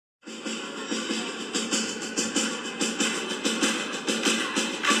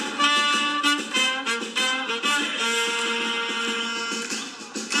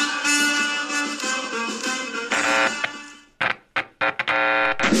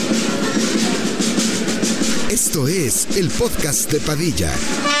Esto es el podcast de Padilla,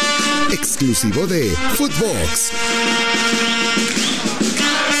 exclusivo de Footbox.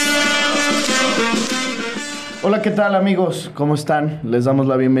 Hola, ¿qué tal amigos? ¿Cómo están? Les damos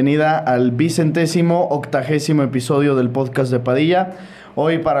la bienvenida al 80º episodio del podcast de Padilla.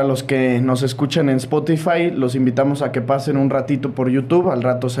 Hoy, para los que nos escuchan en Spotify, los invitamos a que pasen un ratito por YouTube. Al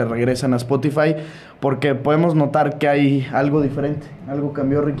rato se regresan a Spotify porque podemos notar que hay algo diferente. Algo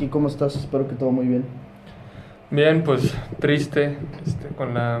cambió. Ricky, ¿cómo estás? Espero que todo muy bien. Bien, pues triste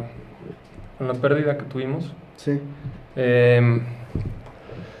con la pérdida que tuvimos. Sí.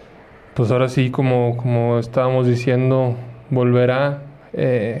 Pues ahora sí, como estábamos diciendo, volverá.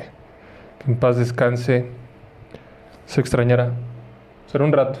 Que en paz descanse. Se extrañará. Será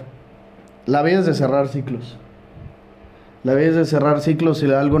un rato. La vida es de cerrar ciclos. La vida es de cerrar ciclos, y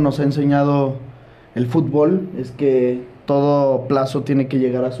algo nos ha enseñado el fútbol es que todo plazo tiene que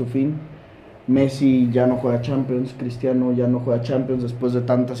llegar a su fin. Messi ya no juega Champions, Cristiano ya no juega Champions después de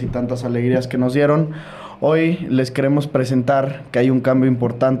tantas y tantas alegrías que nos dieron. Hoy les queremos presentar que hay un cambio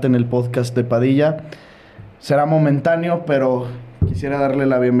importante en el podcast de Padilla. Será momentáneo, pero quisiera darle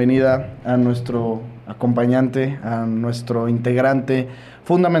la bienvenida a nuestro acompañante, a nuestro integrante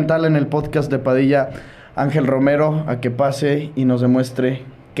fundamental en el podcast de Padilla, Ángel Romero, a que pase y nos demuestre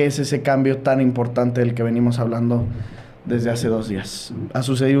qué es ese cambio tan importante del que venimos hablando desde hace 2 días. Ha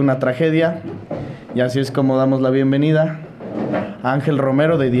sucedido una tragedia y así es como damos la bienvenida a Ángel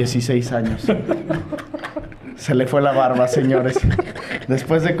Romero, de 16 años. Se le fue la barba, señores.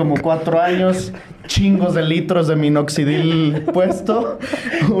 Después de como 4 años, chingos de litros de minoxidil puesto,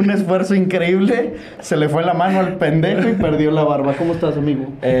 un esfuerzo increíble, se le fue la mano al pendejo y perdió la barba. ¿Cómo estás, amigo?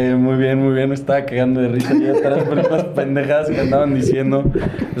 Muy bien. Me estaba cagando de risa ya atrás por estas pendejadas que andaban diciendo.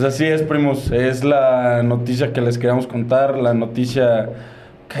 Pues así es, primos. Es la noticia que les queríamos contar. La noticia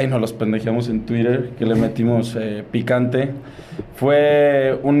que nos los pendejeamos en Twitter, que le metimos picante.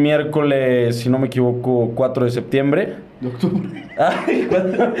 Fue un miércoles, si no me equivoco, 4 de septiembre. De octubre. Ay,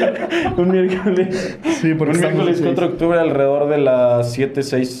 un miércoles. Sí, porque un miércoles 4 de octubre, alrededor de las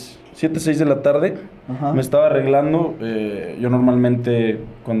 7:06 de la tarde. Ajá. Me estaba arreglando. Yo normalmente,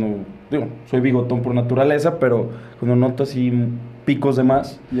 soy bigotón por naturaleza, pero cuando noto así picos de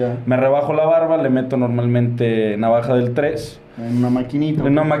más, me rebajo la barba, le meto normalmente navaja del 3. En una maquinita.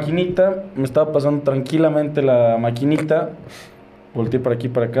 En una maquinita, me estaba pasando tranquilamente la maquinita, volteé para aquí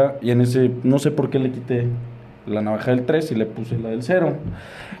para acá, y en ese, no sé por qué le quité la navaja del 3 y le puse la del 0.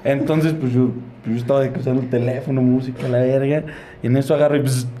 Entonces, pues yo estaba usando el teléfono, música, la verga, y en eso agarro y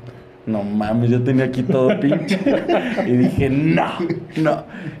no mames, yo tenía aquí todo pinche. Y dije, no.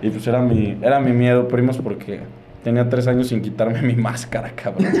 Y pues era mi miedo, primos, porque tenía 3 años sin quitarme mi máscara,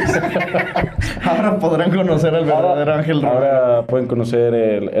 cabrón. Ahora podrán conocer al verdadero Ángel Romero. Ahora pueden conocer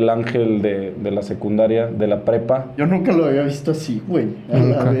el Ángel de la secundaria, de la prepa. Yo nunca lo había visto así, güey. A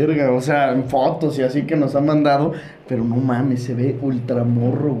la verga. O sea, en fotos y así que nos han mandado. Pero no mames, se ve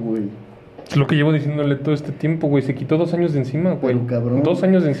ultramorro, güey. Es lo que llevo diciéndole todo este tiempo, güey. Se quitó 2 años de encima, güey. Pero cabrón. 2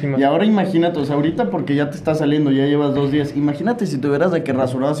 años de encima. Y ahora imagínate, o sea, ahorita porque ya te está saliendo, ya llevas 2 días. Imagínate si te hubieras de que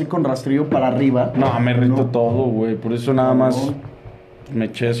rasurado así con rastrillo para arriba. No, me irrito todo, güey. Por eso nada más me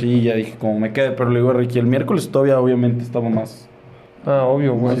eché así y ya dije, como me quede. Pero le digo a Ricky, el miércoles todavía obviamente estaba más.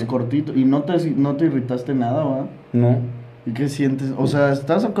 Obvio, güey. Más cortito. Y no te irritaste nada, ¿verdad? No. ¿Y qué sientes? O sea,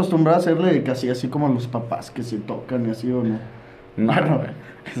 ¿estás acostumbrado a hacerle casi así como a los papás que se tocan y así o no? No,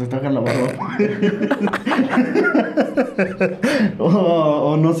 que se tocan la barba.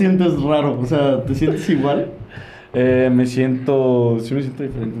 o no sientes raro, o sea, ¿te sientes igual? Me siento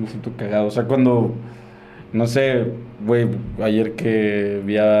diferente, me siento cagado. O sea, cuando, no sé, güey, ayer que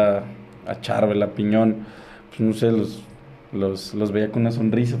vi a Charbel, a Piñón, pues no sé, los veía con una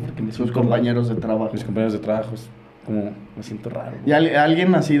sonrisa. Porque sus compañeros de trabajo. Mis compañeros de trabajo, como me siento raro. ¿Y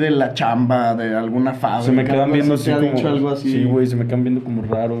alguien así de la chamba, de alguna fábrica? Se me quedan viendo así ¿te ha como, dicho algo así? Sí, güey, se me quedan viendo como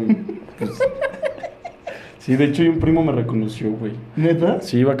raro. Y, pues, sí, de hecho, un primo me reconoció, güey. ¿Neta?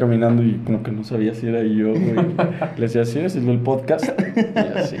 Sí, iba caminando y como que no sabía si era yo, güey. Le decía, ¿sí eres el del podcast?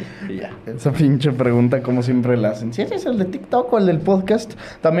 Y así, y ya. Esa pinche pregunta, como siempre la hacen. ¿Sí eres el de TikTok o el del podcast?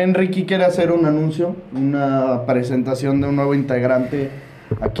 También Ricky quiere hacer un anuncio, una presentación de un nuevo integrante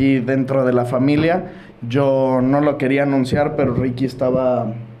aquí dentro de la familia. Yo no lo quería anunciar, pero Ricky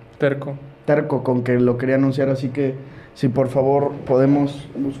estaba terco con que lo quería anunciar, así que si por favor podemos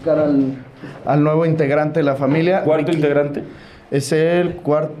buscar al nuevo integrante de la familia. ¿Cuarto Ricky integrante? Es el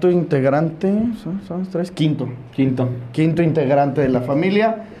cuarto integrante, ¿son 3? Quinto integrante de la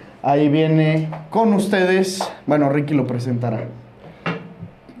familia. Ahí viene con ustedes, bueno, Ricky lo presentará.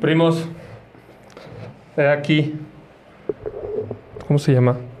 Primos, aquí, ¿cómo se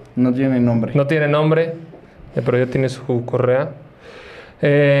llama? No tiene nombre. No tiene nombre, pero ya tiene su correa.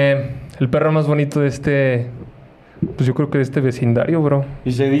 El perro más bonito de este, pues yo creo que de este vecindario, bro.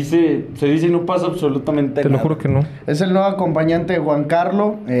 Y se dice y no pasa absolutamente Te nada. lo juro que no. Es el nuevo acompañante de Juan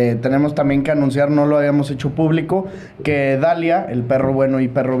Carlo. Tenemos también que anunciar, no lo habíamos hecho público, que Dalia, el perro bueno y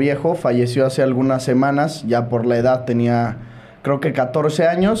perro viejo, falleció hace algunas semanas. Ya por la edad tenía, creo que 14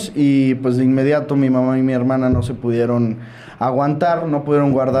 años. Y pues de inmediato mi mamá y mi hermana no se pudieron aguantar, no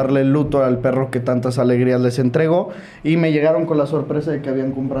pudieron guardarle el luto al perro que tantas alegrías les entregó. Y me llegaron con la sorpresa de que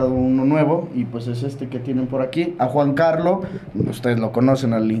habían comprado uno nuevo. Y pues es este que tienen por aquí. A Juan Carlo, ustedes lo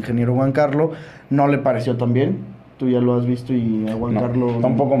conocen, al ingeniero Juan Carlo, no le pareció tan bien. Tú ya lo has visto y a Juan Carlo... Está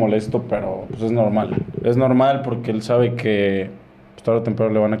un poco molesto, pero pues es normal. Es normal porque él sabe que pues, tarde o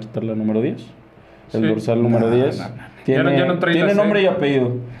temprano le van a quitar la número 10. El Sí. dorsal número 10. Tiene, Ya no trae tiene la nombre C. y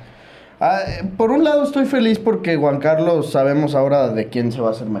apellido. Por un lado estoy feliz porque Juan Carlos sabemos ahora de quién se va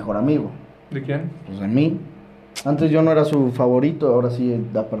a hacer mejor amigo. ¿De quién? Pues de mí. Antes yo no era su favorito, ahora sí,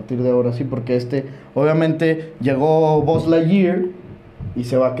 a partir de ahora sí, porque obviamente llegó Buzz Lightyear y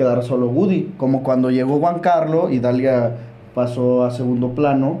se va a quedar solo Woody, como cuando llegó Juan Carlos y Dalia pasó a segundo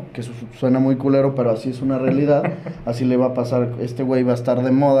plano, que suena muy culero, pero así es una realidad. Así le va a pasar, este güey va a estar de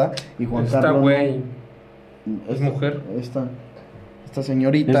moda y Juan Esta Carlos... güey es mujer. Esta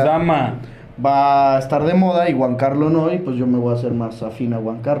señorita... Es dama. va a estar de moda y Juan Carlos no, y pues yo me voy a hacer más afín a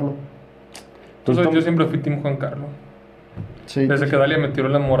Juan Carlos. Yo siempre fui Team Juan Carlos. Sí. Desde que Dalia me tiró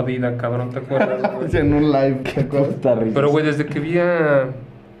la mordida, cabrón, ¿te acuerdas, güey? En un live, ¿te acuerdas? Puta risa. Pero, güey, desde que vi a...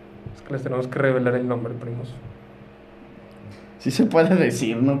 Es que les tenemos que revelar el nombre, primos. Sí se puede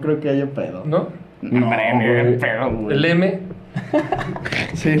decir, no creo que haya pedo. ¿No? No, güey. pedo, güey. El M.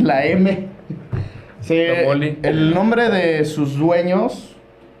 Sí, la M. Sí, La Molly. el nombre de sus dueños,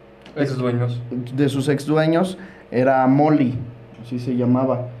 Esos dueños. de sus ex dueños, era Molly, así se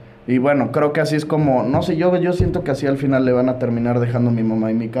llamaba. Y bueno, creo que así es como, no sé, yo siento que así al final le van a terminar dejando mi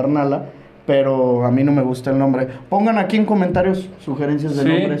mamá y mi carnala, pero a mí no me gusta el nombre. Pongan aquí en comentarios sugerencias de Sí.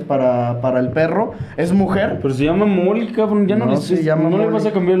 nombres para el perro. ¿Es mujer? Pero se llama Molly, cabrón. Ya no, se llama no le Molly. vas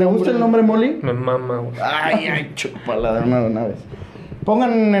a cambiar el ¿Te nombre. gusta el nombre Molly? Me mama, güey. Ay, chúpala de una vez.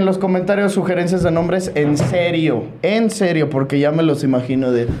 Pongan en los comentarios sugerencias de nombres en serio, porque ya me los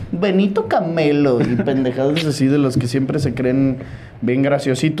imagino de Benito Camelo y pendejadas así de los que siempre se creen bien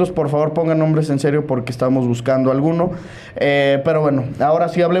graciositos. Por favor, pongan nombres en serio porque estamos buscando alguno. Pero bueno, ahora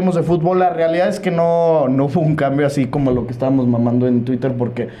sí hablemos de fútbol. La realidad es que no hubo un cambio así como lo que estábamos mamando en Twitter,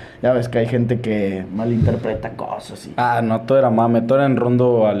 porque ya ves que hay gente que malinterpreta cosas. Ah, no, todo era mame. Todo era en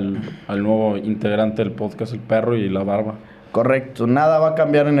rondo al nuevo integrante del podcast, el perro y la barba. Correcto, nada va a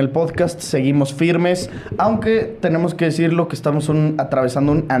cambiar en el podcast, seguimos firmes, aunque tenemos que decirlo que estamos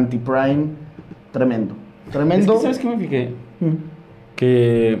atravesando un anti-prime tremendo. Es que, ¿sabes qué me fijé? Mm.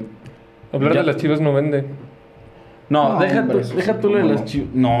 Que... Hablar Ya- de las Chivas no vende. No, No, deja hombre, tú lo de las chivas.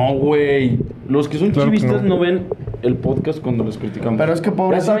 No, güey. Los que son Claro que chivistas no. no ven el podcast cuando los criticamos. Pero es que Ya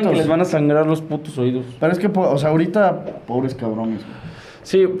pobrecitos. saben que les van a sangrar los putos oídos. Pero es que, o sea, ahorita, pobres cabrones.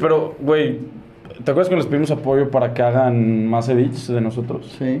 Sí, pero, güey, ¿te acuerdas que les pedimos apoyo para que hagan más edits de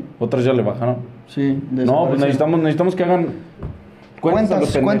nosotros? Sí, Otras ya le bajaron. sí. No, pues necesitamos que hagan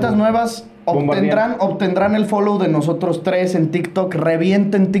Cuentas nuevas obtendrán el follow de nosotros tres en TikTok.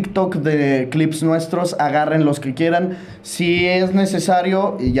 Revienten TikTok de clips nuestros, agarren los que quieran. Si es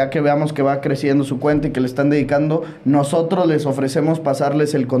necesario, y ya que veamos que va creciendo su cuenta y que le están dedicando, nosotros les ofrecemos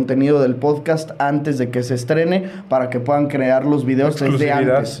pasarles el contenido del podcast antes de que se estrene para que puedan crear los videos desde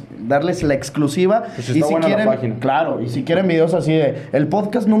Exclusividad. antes. Darles la exclusiva. Pues está buena la página. Claro, y si quieren videos así de el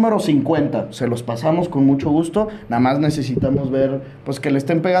podcast número 50, se los pasamos con mucho gusto. Nada más necesitamos ver, pues, que le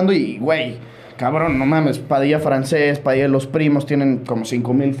estén pegando. Y, güey, cabrón, no mames, Padilla Francés, Padilla Los Primos, tienen como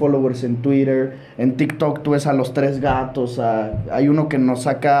 5,000 followers en Twitter. En TikTok tú ves a los tres gatos. Hay uno que nos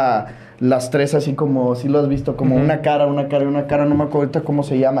saca las tres así como, si lo has visto, como Ujú. una cara, no me acuerdo ahorita cómo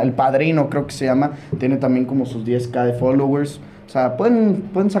se llama. El Padrino creo que se llama, tiene también como sus 10,000 de followers. O sea, pueden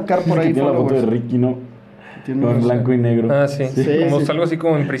sacar por ahí Tiene la foto de followers. Ricky, ¿no? Tiene Con unos- blanco y negro. Ah, sí. Sí, Como sí. algo así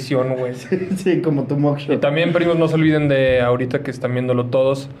como en prisión, güey. Sí, como tu Y mugshot. también, primos, no se olviden de, ahorita que están viéndolo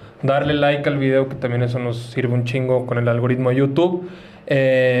todos, darle like al video, que también eso nos sirve un chingo con el algoritmo de YouTube.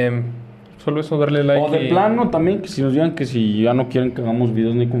 Solo eso, darle like. O de y- plano también, que si nos digan que si ya no quieren que hagamos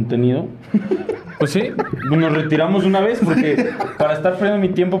videos ni contenido, Pues sí. nos retiramos una vez, porque para estar perdiendo mi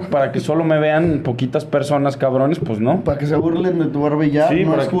tiempo, para que solo me vean poquitas personas cabrones, pues no. Para que se burlen de tu barba y ya, Sí,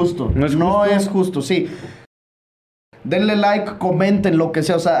 no para es que- justo. no es No justo. es justo, sí. denle like, comenten, lo que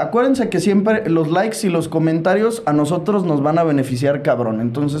sea. O sea, acuérdense que siempre los likes y los comentarios a nosotros nos van a beneficiar, cabrón.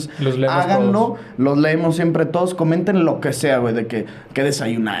 Entonces, háganlo, todos. Los leemos siempre todos. Comenten lo que sea, güey, de que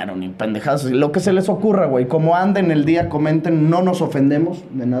desayunaron y pendejadas. Lo que se les ocurra, güey. Como anden el día, comenten. No nos ofendemos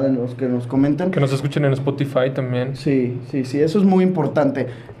de nada de los que nos comenten. Que nos escuchen en Spotify también. Sí. Eso es muy importante.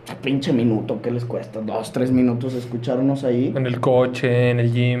 ¿Qué pinche minuto? ¿Qué les cuesta? 2, 3 minutos escucharnos ahí. En el coche, en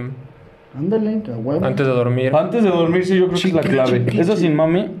el gym. Ándale, que huevo. Antes de dormir. Antes de dormir, sí, yo creo que es la clave. Esa sin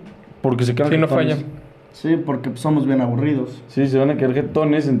mami, porque se quedan jetones. Sí, no falla. Sí, porque somos bien aburridos. Sí, se van a quedar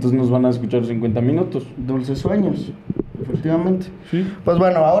jetones, entonces nos van a escuchar 50 minutos. Dulces sueños, efectivamente. Sí. Pues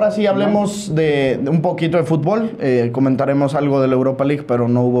bueno, ahora sí hablemos de un poquito de fútbol. Comentaremos algo de la Europa League, pero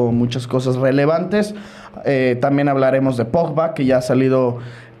no hubo muchas cosas relevantes. También hablaremos de Pogba, que ya ha salido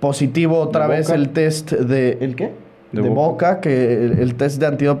positivo otra vez el test de... ¿El qué? De Boca, que el test de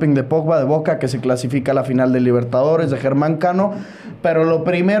antidoping de Pogba de Boca, que se clasifica a la final de Libertadores, de Germán Cano. Pero lo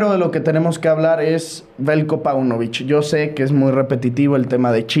primero de lo que tenemos que hablar es Veljko Paunovic. Yo sé que es muy repetitivo el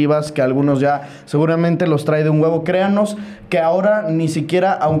tema de Chivas, que algunos ya seguramente los trae de un huevo. Créanos que ahora ni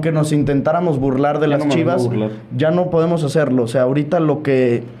siquiera, aunque nos intentáramos burlar de las Chivas, ya no podemos hacerlo. O sea, ahorita lo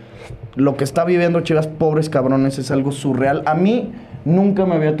que está viviendo Chivas, pobres cabrones, es algo surreal. A mí nunca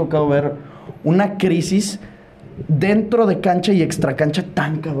me había tocado ver una crisis dentro de cancha y extra cancha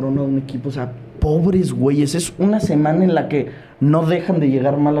tan cabrona de un equipo. O sea, pobres güeyes. Es una semana en la que no dejan de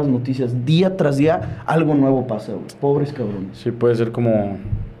llegar malas noticias. Día tras día algo nuevo pasa, güey. Pobres cabrones. Sí, puede ser como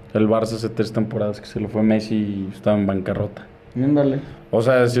el Barça hace 3 temporadas que se lo fue Messi y estaba en bancarrota. Ándale. O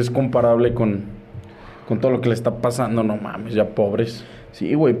sea, si es comparable con todo lo que le está pasando, no mames, ya pobres.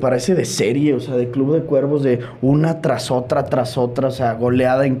 Sí, güey, parece de serie, o sea, de Club de Cuervos, de una tras otra, o sea,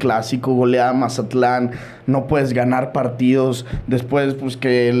 goleada en Clásico, goleada a Mazatlán, no puedes ganar partidos, después, pues,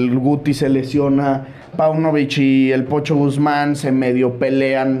 que el Guti se lesiona, Paunovic y el Pocho Guzmán se medio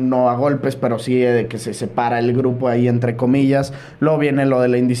pelean, no a golpes, pero sí de que se separa el grupo ahí, entre comillas, luego viene lo de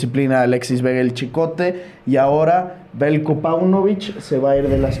la indisciplina de Alexis Vega, el Chicote, y ahora Veljko Paunovic se va a ir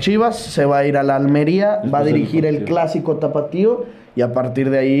de las Chivas, se va a ir a la Almería, va a dirigir el Clásico Tapatío, y a partir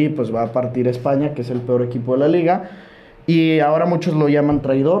de ahí, pues va a partir España, que es el peor equipo de la liga. Y ahora muchos lo llaman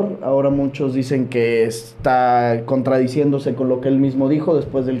traidor, ahora muchos dicen que está contradiciéndose con lo que él mismo dijo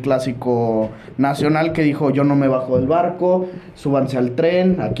después del Clásico Nacional, que dijo: yo no me bajo del barco, súbanse al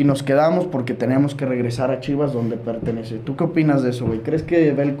tren, aquí nos quedamos porque tenemos que regresar a Chivas donde pertenece. ¿Tú qué opinas de eso, güey? ¿Crees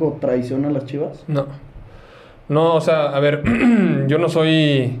que Veljko traiciona a las Chivas? No, o sea, a ver, yo no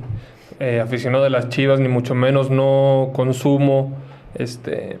soy aficionado de las Chivas, ni mucho menos, no consumo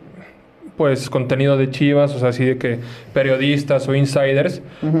pues contenido de Chivas, o sea, así de que periodistas o insiders,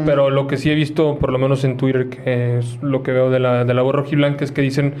 pero lo que sí he visto, por lo menos en Twitter, que es lo que veo de la voz rojiblanca, es que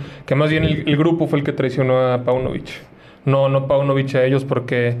dicen que más bien el grupo fue el que traicionó a Paunovic. No Paunovic a ellos,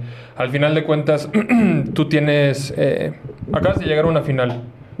 porque al final de cuentas tú tienes... acabas de llegar a una final.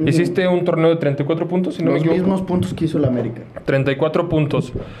 Hiciste un torneo de 34 puntos, si no me equivoco. Los mismos puntos que hizo el América. 34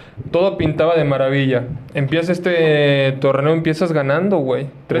 puntos. Todo pintaba de maravilla. Empieza este torneo, empiezas ganando, güey.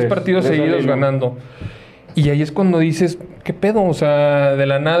 3 partidos seguidos ganando. Y ahí es cuando dices, ¿qué pedo? O sea, de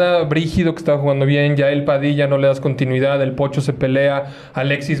la nada, Brígido, que estaba jugando bien, ya el Padilla no le das continuidad, el Pocho se pelea,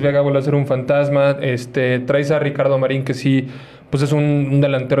 Alexis Vega vuelve a ser un fantasma, traes a Ricardo Marín, que sí, pues es un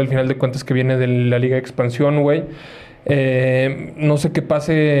delantero al final de cuentas que viene de la Liga de Expansión, güey. No sé qué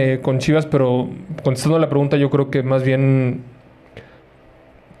pase con Chivas, pero contestando la pregunta, yo creo que más bien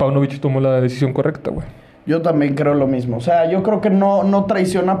Paunovic tomó la decisión correcta, güey. Yo también creo lo mismo. O sea, yo creo que no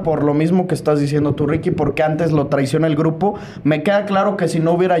traiciona por lo mismo que estás diciendo tú, Ricky, porque antes lo traiciona el grupo. Me queda claro que si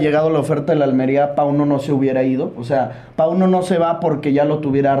no hubiera llegado la oferta de la Almería, Pauno no se hubiera ido. O sea, Pauno no se va porque ya lo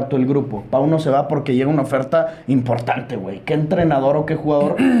tuviera harto el grupo. Pauno se va porque llega una oferta importante, güey. ¿Qué entrenador o qué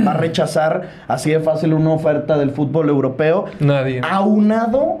jugador va a rechazar así de fácil una oferta del fútbol europeo? Nadie.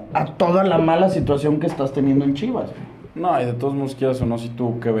 Aunado a toda la mala situación que estás teniendo en Chivas. No, y de todos modos, quieras o no, sí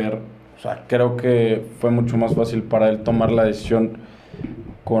tuvo que ver. O sea, creo que fue mucho más fácil para él tomar la decisión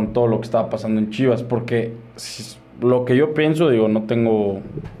con todo lo que estaba pasando en Chivas. Porque lo que yo pienso, digo, no tengo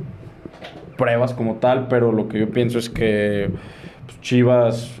pruebas como tal, pero lo que yo pienso es que pues,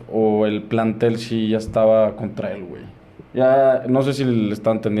 Chivas o el plantel sí ya estaba contra él, güey. Ya no sé si le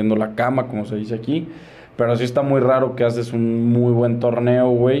están tendiendo la cama, como se dice aquí, pero sí está muy raro que haces un muy buen torneo,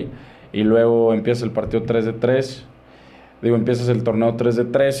 güey, y luego empieza el partido 3-3. Digo, empiezas el torneo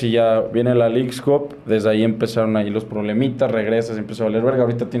 3-3 y ya viene la Leagues Cup. Desde ahí empezaron ahí los problemitas, regresas, empieza a valer verga.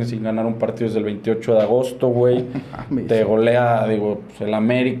 Ahorita tienes sin ganar un partido desde el 28 de agosto, güey. Te golea, digo, pues el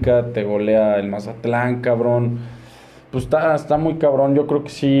América, te golea el Mazatlán, cabrón. Pues está muy cabrón. Yo creo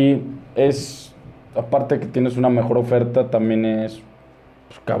que sí es aparte de que tienes una mejor oferta, también es,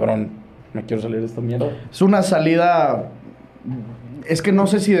 pues, cabrón, me quiero salir de esta mierda. Es una salida, es que no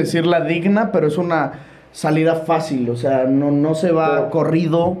sé si decirla digna, pero es una salida fácil. O sea, no se va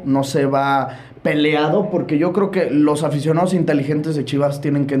corrido, no se va peleado, porque yo creo que los aficionados inteligentes de Chivas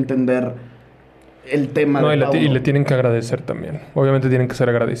tienen que entender el tema de Pauno. Y le tienen que agradecer también. Obviamente tienen que ser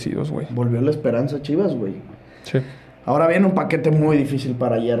agradecidos, güey. Volvió la esperanza a Chivas, güey. Sí. Ahora viene un paquete muy difícil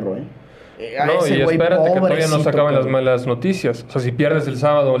para Hierro, No, y espérate que todavía no se acaban las malas noticias. O sea, si pierdes el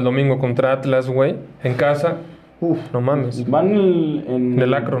sábado o el domingo contra Atlas, güey, en casa, no mames. Van en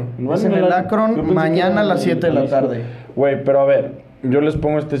el Akron. Es en el Akron, mañana a las 7 de la tarde. Güey, pero a ver, yo les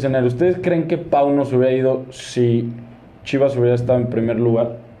pongo este escenario. ¿Ustedes creen que Pau no se hubiera ido si Chivas hubiera estado en primer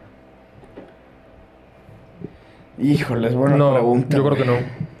lugar? Híjole, es buena pregunta. Yo creo que no.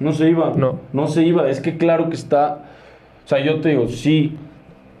 No se iba. No se iba. Es que claro que está... O sea, yo te digo, sí,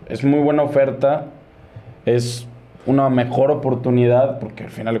 es muy buena oferta, es una mejor oportunidad, porque al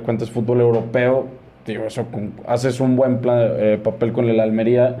final de cuentas es fútbol europeo. Digo, eso haces un buen papel con el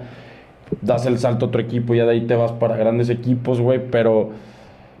Almería, das el salto a otro equipo y ya de ahí te vas para grandes equipos, güey. Pero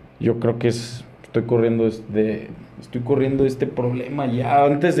yo creo que estoy corriendo este problema ya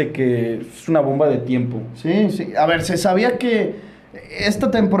antes de que es una bomba de tiempo. Sí. A ver, se sabía que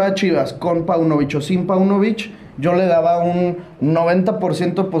esta temporada Chivas con Paunovic o sin Paunovic, yo le daba un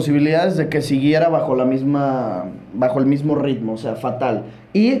 90% de posibilidades de que siguiera bajo el mismo ritmo, o sea, fatal.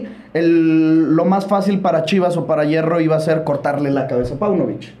 Y lo más fácil para Chivas o para Hierro iba a ser cortarle la cabeza a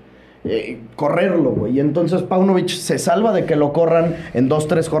Paunovic. Correrlo, güey. Y entonces Paunovic se salva de que lo corran en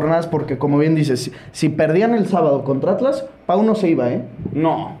 2-3 jornadas, porque como bien dices, si perdían el sábado contra Atlas, Pau no se iba,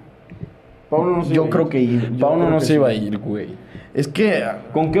 No. Pauno no se iba. Yo creo que Pauno no se iba a ir, güey. Es que...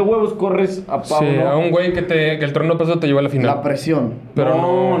 ¿Con qué huevos corres a Pau? Sí, a un güey que el torneo pasado te llevó a la final. La presión.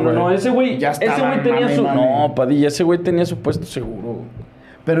 Pero no, ese güey ya estaba. Ese güey tenía su... No, Padilla, ese güey tenía su puesto seguro.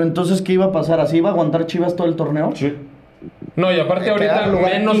 Pero entonces, ¿qué iba a pasar? ¿Así iba a aguantar Chivas todo el torneo? Sí. No, y aparte ahorita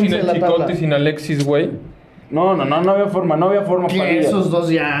menos sin el Chicote y sin Alexis, güey. No había forma, que esos dos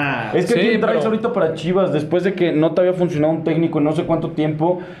ya... Es que ¿quién traes ahorita para Chivas? Después de que no te había funcionado un técnico en no sé cuánto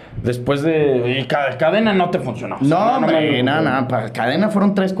tiempo, después de... Y Cadena no te funcionó. O sea, no, para Cadena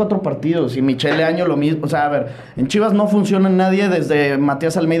fueron 3-4 partidos y Michele Año lo mismo. O sea, a ver, en Chivas no funciona nadie desde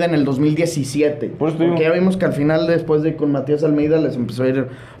Matías Almeida en el 2017. Porque ya vimos que al final, después de con Matías Almeida, les empezó a ir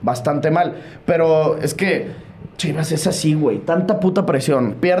bastante mal. Pero es que... Chivas es así, güey. Tanta puta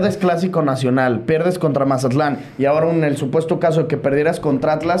presión. Pierdes Clásico Nacional, pierdes contra Mazatlán. Y ahora en el supuesto caso de que perdieras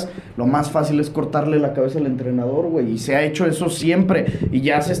contra Atlas, lo más fácil es cortarle la cabeza al entrenador, güey. Y se ha hecho eso siempre. Y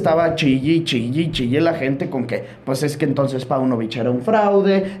ya se estaba chille la gente con que, pues es que entonces Paunovic era un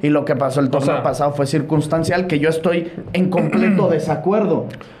fraude. Y lo que pasó el torneo pasado fue circunstancial, que yo estoy en completo desacuerdo.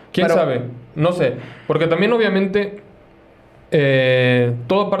 ¿Quién sabe? No sé. Porque también obviamente...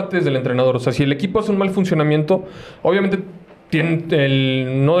 todo parte desde el entrenador. O sea, si el equipo hace un mal funcionamiento, obviamente tiene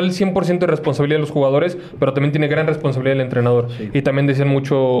no el 100% de responsabilidad de los jugadores, pero también tiene gran responsabilidad el entrenador. Sí. Y también decían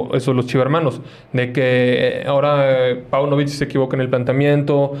mucho eso los chivermanos, de que ahora Paunovic se equivoca en el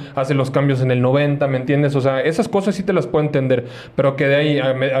planteamiento, hace los cambios en el 90, ¿me entiendes? O sea, esas cosas sí te las puedo entender, pero que de ahí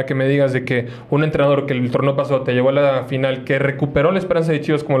a que me digas de que un entrenador que el torneo pasado te llevó a la final, que recuperó la esperanza de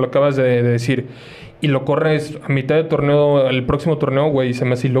Chivas, como lo acabas de decir, y lo corres a mitad de torneo, el próximo torneo, güey, se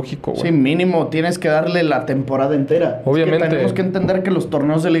me hace ilógico, güey. Sí, mínimo, tienes que darle la temporada entera. Obviamente. Es que tenemos que entender que los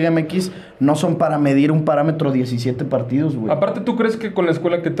torneos de Liga MX no son para medir un parámetro 17 partidos, güey. Aparte, ¿tú crees que con la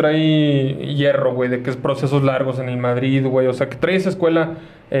escuela que trae Hierro, güey, de que es procesos largos en el Madrid, güey, o sea, que trae esa escuela...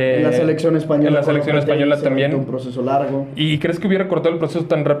 en la selección española. En la selección española también. Un proceso largo. ¿Y crees que hubiera cortado el proceso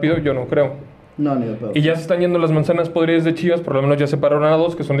tan rápido? Yo no creo. No, ni de pedo. Y ya se están yendo las manzanas podridas de Chivas, por lo menos ya separaron a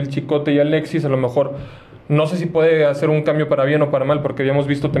dos, que son el Chicote y Alexis. A lo mejor, no sé si puede hacer un cambio para bien o para mal, porque habíamos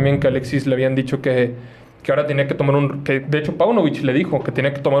visto también que a Alexis le habían dicho que ahora tenía que tomar que de hecho Paunovic le dijo que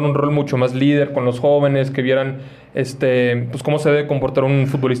tenía que tomar un rol mucho más líder con los jóvenes, que vieran pues cómo se debe comportar un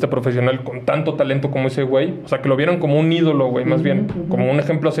futbolista profesional con tanto talento como ese güey. O sea, que lo vieran como un ídolo, güey, más bien, como un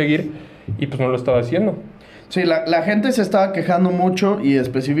ejemplo a seguir, y pues no lo estaba haciendo. Sí, la gente se estaba quejando mucho y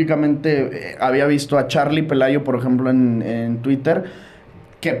específicamente había visto a Charlie Pelayo, por ejemplo, en Twitter,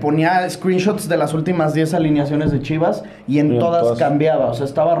 que ponía screenshots de las últimas 10 alineaciones de Chivas y en todas cambiaba. O sea,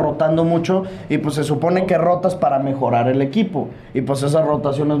 estaba rotando mucho y pues se supone que rotas para mejorar el equipo. Y pues esas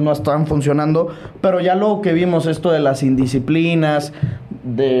rotaciones no estaban funcionando. Pero ya luego que vimos esto de las indisciplinas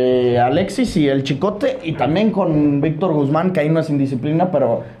de Alexis y el Chicote, y también con Víctor Guzmán, que ahí no es indisciplina,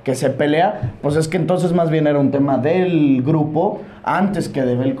 pero que se pelea, pues es que entonces más bien era un tema del grupo antes que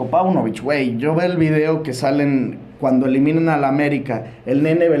de Veljko Paunovic. Güey, yo veo el video que salen cuando eliminan al América, el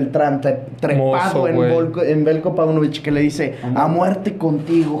Nene Beltrán trepado en Veljko Paunovic, que le dice, a muerte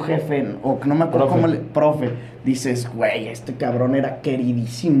contigo, jefe, o que no me acuerdo cómo le... Profe. Dices, güey, este cabrón era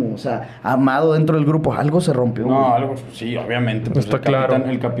queridísimo, o sea, amado dentro del grupo. Algo se rompió. No, güey. algo, sí, obviamente. Pues está claro.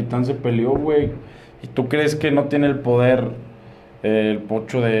 El capitán se peleó, güey. ¿Y tú crees que no tiene el poder el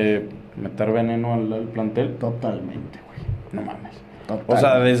Pocho de meter veneno al plantel? Totalmente, güey. No mames. Totalmente. O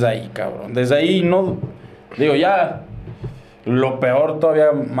sea, desde ahí, cabrón. Desde ahí no... Digo, ya... Lo peor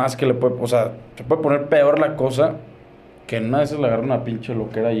todavía más que le puede... O sea, se puede poner peor la cosa que en una de esas le agarra una pinche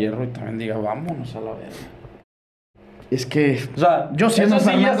loquera a Hierro y también diga, vámonos a la verga. Es que... O sea, yo siendo eso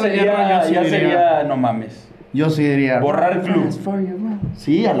sí Fernando ya Hierro, yo sí ya diría... sería... No mames. Yo sí diría... Borrar el club.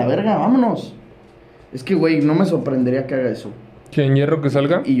 Sí, a la verga, vámonos. Es que, güey, no me sorprendería que haga eso. ¿Quién, Hierro, que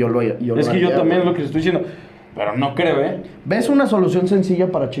salga? Y yo lo Es que haría, yo también es güey. lo que estoy diciendo. Pero no creo, ¿eh? ¿Ves una solución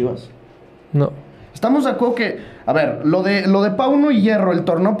sencilla para Chivas? No. Estamos de acuerdo que... A ver, lo de Pauno y Hierro el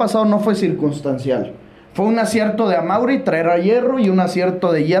torneo pasado no fue circunstancial. Fue un acierto de Amauri traer a Hierro y un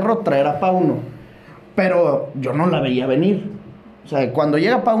acierto de Hierro traer a Pauno. Pero yo no la veía venir. O sea, cuando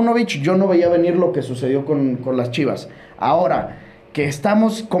llega Paunovic, yo no veía venir lo que sucedió con las Chivas. Ahora, que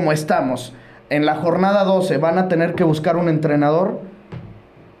estamos como estamos, en la jornada 12 van a tener que buscar un entrenador.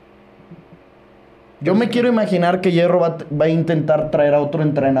 Yo me quiero imaginar que Hierro va a intentar traer a otro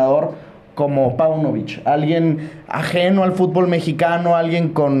entrenador como Paunovic. Alguien ajeno al fútbol mexicano,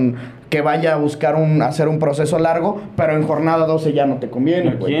 alguien que vaya a buscar hacer un proceso largo, pero en jornada 12 ya no te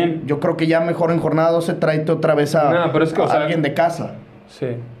conviene, güey. ¿Quién? Yo creo que ya mejor en jornada 12 tráete otra vez a alguien de casa. Sí.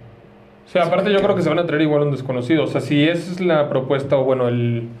 O sea, aparte yo creo que se van a traer igual un desconocido. O sea, si esa es la propuesta o bueno,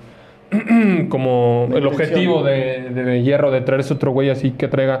 como el objetivo de Hierro, de traerse otro güey así que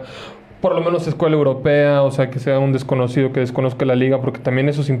traiga por lo menos escuela europea, o sea, que sea un desconocido que desconozca la liga, porque también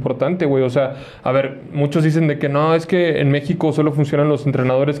eso es importante, güey. O sea, a ver, muchos dicen de que no, es que en México solo funcionan los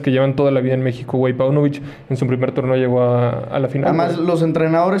entrenadores que llevan toda la vida en México, güey. Paunovic en su primer torneo llegó a la final. Además, güey. los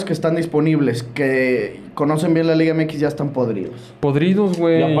entrenadores que están disponibles, que conocen bien la Liga MX, ya están podridos. Podridos,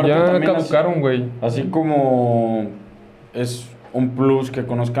 güey. Y aparte Ya también caducaron, güey. Así como es un plus que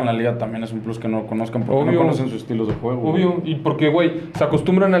conozcan la liga, también es un plus que no lo conozcan porque Obvio. no conocen sus estilos de juego. Obvio, y porque, güey, se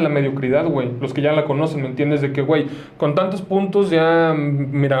acostumbran a la mediocridad, güey. Los que ya la conocen, ¿me entiendes? De que, güey, con tantos puntos ya,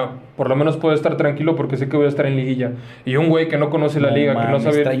 mira, por lo menos puedo estar tranquilo porque sé que voy a estar en liguilla. Y un güey que no conoce la liga, que no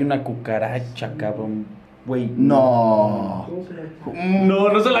sabe... Trae una cucaracha, cabrón. Güey. No.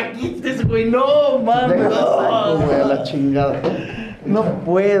 No se la quites, güey. No, mames. Déjala saco, güey, a la chingada. No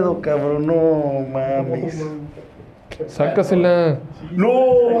puedo, cabrón, no mames. Sácasela.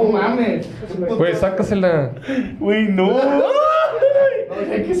 No mames. Güey, sácasela. Güey, no.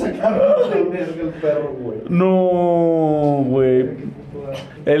 Hay que sacarlo del perro, güey. No, güey.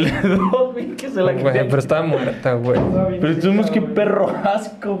 El Dobby que se la Güey, pero estaba muerta, güey. Pero estuvimos que perro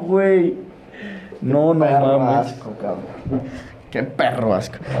asco, güey. No Perro mames. asco, cabrón. Qué perro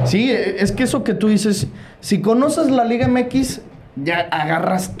asco. Sí, es que eso que tú dices, si conoces la Liga MX, ya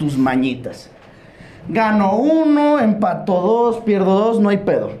agarras tus mañitas. Gano 1, empato 2, pierdo 2, no hay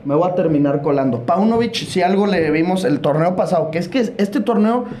pedo. Me voy a terminar colando. Paunovic, si algo le vimos el torneo pasado, que es que este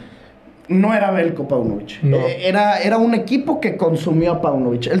torneo no era Veljko Paunovic. No. Era un equipo que consumió a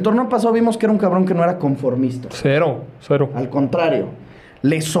Paunovic. El torneo pasado vimos que era un cabrón que no era conformista. Cero. Al contrario,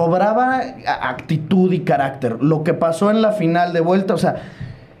 le sobraba actitud y carácter. Lo que pasó en la final de vuelta, o sea...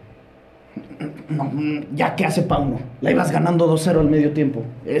 No, ya que hace Pauno, la ibas ganando 2-0 al medio tiempo.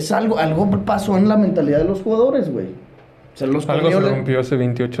 Es algo pasó en la mentalidad de los jugadores, güey. Algo se rompió ese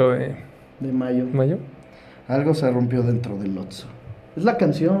 28 de mayo. ¿Mayo? Algo se rompió dentro del Lotso. Es la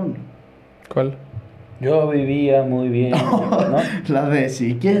canción. ¿Cuál? Yo vivía muy bien, ¿no? La de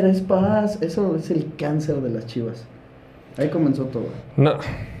si quieres paz. Eso es el cáncer de las Chivas. Ahí comenzó todo. No.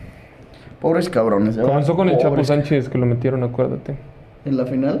 Pobres cabrones. Comenzó con el Chapo Pobres. Sánchez que lo metieron, acuérdate. ¿En la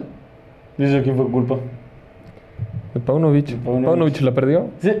final? Dice quién fue culpa. De Paunovic. ¿Paunovic la perdió?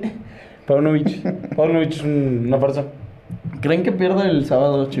 Sí. Paunovic es una farsa. ¿Creen que pierde el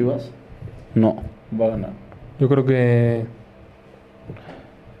sábado Chivas? No, va a ganar. Yo creo que...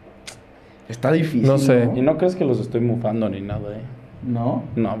 Está difícil. No sé. Y no crees que los estoy mufando ni nada, ¿No?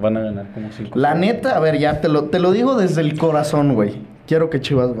 No, van a ganar como 5. La neta, a ver, ya te lo digo desde el corazón, güey. Quiero que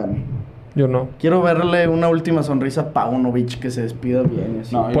Chivas gane. Yo no. Quiero verle una última sonrisa a Paunovic, que se despida bien.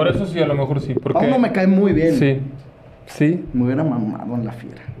 Así. No, Por eso sí, a lo mejor sí. Porque... Pauno me cae muy bien. Sí. Sí. Me hubiera mamado en la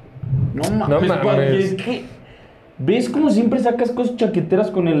fiera. No No mames, mames. güey, es que... ¿Ves cómo siempre sacas cosas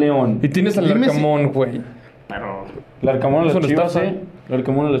chaqueteras con el León? Y tienes al Dime si- Arcamón, güey. Pero, El Arcamón a Es las una Chivas, estafa. El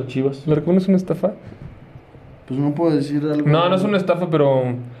Arcamón a las Chivas. ¿El Arcamón es una estafa? pues no puedo decir algo. No, no es una estafa, pero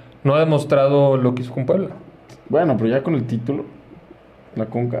no ha demostrado lo que hizo con Puebla. Bueno, pero ya con el título, la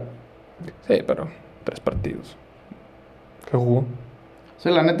Conca. Sí, pero 3 partidos. ¿Qué jugó? Sí,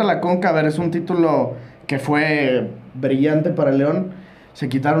 la neta, la Conca, a ver, es un título que fue brillante para el León. Se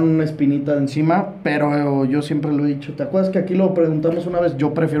quitaron una espinita de encima, pero yo siempre lo he dicho. ¿Te acuerdas que aquí lo preguntamos una vez?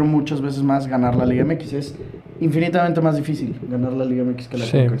 Yo prefiero muchas veces más ganar la Liga MX. Es infinitamente más difícil ganar la Liga MX que la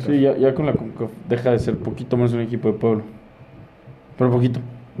Conca. Sí, ya con la Conca deja de ser poquito más un equipo de pueblo. Pero poquito.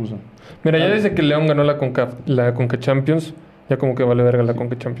 O sea, Mira, ya desde que León ganó la Conca Champions, ya como que vale verga la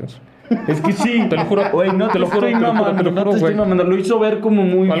Conca Champions. es que sí. Te lo juro. Güey, no te lo juro, güey. Lo hizo ver como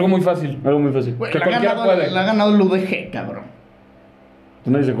muy... Algo muy fácil. Algo muy fácil. Güey, Que la cualquiera puede. ha ganado el UDG, cabrón.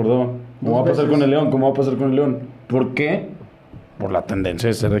 Pues nadie se acordaba. ¿Cómo va a pasar con el León? ¿Cómo va a pasar con el León? ¿Por qué? Por la tendencia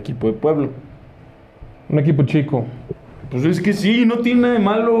de ser equipo de pueblo. Un equipo chico. Pues es que sí, no tiene nada de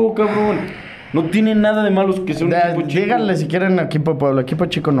malo, cabrón. No tiene nada de malo que sea un equipo chico. Díganle si quieren equipo de pueblo. Equipo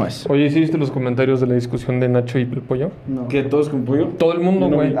chico no es. Oye, ¿sí viste los comentarios de la discusión de Nacho y el Pollo? No. ¿Qué? ¿Todos con pollo? Todo el mundo, Yo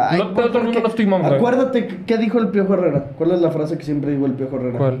no güey. vi. Ay, No, todo el mundo no estoy mamando. Acuérdate, ¿qué dijo el Piojo Herrera? ¿Cuál es la frase que siempre dijo el Piojo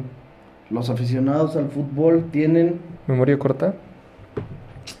Herrera? ¿Cuál? Los aficionados al fútbol tienen... ¿Memoria corta?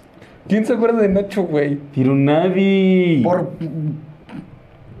 ¿Quién se acuerda de Nacho, güey? Pero nadie.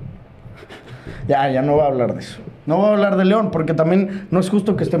 Ya no voy a hablar de eso. No voy a hablar de León, porque también no es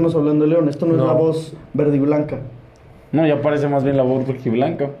justo que estemos hablando de León. Esto no es la voz verde y blanca. No, ya parece más bien la voz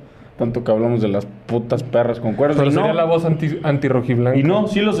rojiblanca. Tanto que hablamos de las putas perras con cuernos. Pero Y sería no, la voz anti-rojiblanca. y no,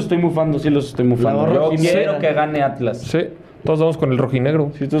 sí los estoy mufando, sí los estoy mufando. voz Yo rojinegra. quiero que gane Atlas. Sí, todos vamos con el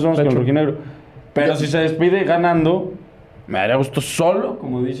rojinegro. Sí, todos vamos De con el hecho. rojinegro. Pero si se despide ganando, me daría gusto solo,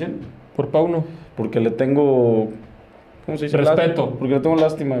 como dicen. Por Pauno. Porque le tengo... ¿Cómo se dice? Respeto. Lástima. Porque le tengo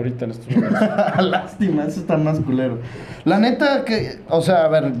lástima ahorita en estos momentos. Lástima, eso está más culero. La neta que... O sea, a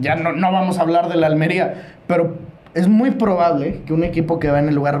ver, ya no vamos a hablar de la Almería, pero es muy probable que un equipo que va en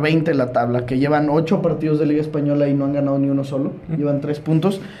el lugar 20 de la tabla, que llevan 8 partidos de Liga Española y no han ganado ni uno solo, llevan 3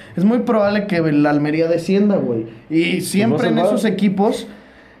 puntos, es muy probable que la Almería descienda, güey. Y siempre en esos equipos...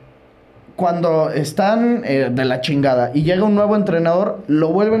 Cuando están de la chingada y llega un nuevo entrenador, lo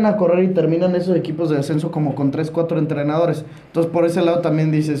vuelven a correr y terminan esos equipos de descenso como con 3, 4 entrenadores. Entonces, por ese lado también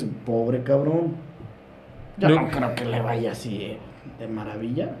dices, pobre cabrón. Yo no creo que le vaya así de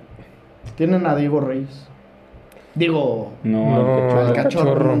maravilla. Tienen a Diego Reyes. Digo, No, al el Cachorro.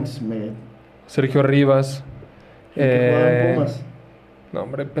 Cachorro. Montes, Sergio Rivas. el que juega en Pumas. No,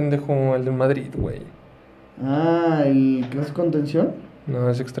 hombre, pendejo, el del Madrid, güey. Ah, el que es contención. No,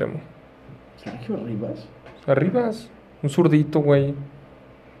 es extremo. Sergio Rivas. Arribas, un zurdito, güey.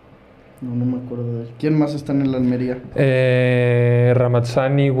 No me acuerdo de él. ¿Quién más está en el Almería?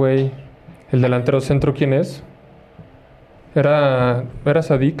 Ramazzani, güey. El delantero centro, ¿quién es? Era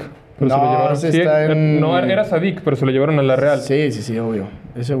Sadik, pero se lo No, llevaron. ese Sí, está en- no, era Sadik, pero se lo llevaron a la Real. Sí, obvio.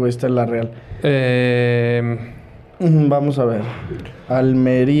 Ese güey está en la Real. Eh, Vamos a ver.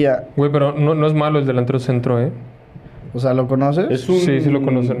 Almería. Güey, pero no es malo el delantero centro, ¿eh? O sea, ¿lo conoces? Es un... Sí lo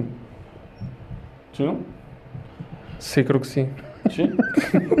conocen. ¿Sí, no? Sí, creo que sí. Sí.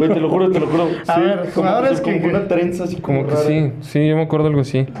 Güey, te lo juro. A Sí, ver, jugadores como que- una trenza así Como que rara. sí, yo me acuerdo algo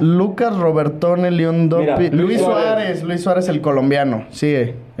así. Lucas Robertone, León Mira, Dopi. Luis Luis Suárez, el colombiano. Sí,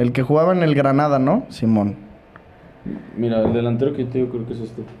 el que jugaba en el Granada, ¿no? Simón. Mira, el delantero que te digo creo que es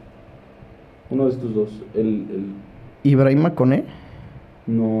este. Uno de estos dos. El... Ibrahima Koné.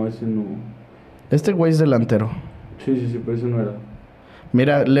 No, ese no. Este güey es delantero. Sí, pero ese no era.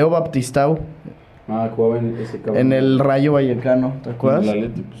 Mira, Leo Baptistao Ah, jugaba en ese cabrón. en el Rayo Vallecano, ¿te acuerdas? En el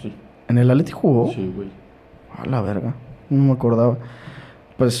Atleti, pues sí. ¿En el Atleti jugó? Sí, güey. A la verga. No me acordaba.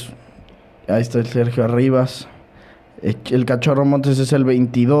 Pues ahí está el Sergio Arribas. El Cachorro Montes es el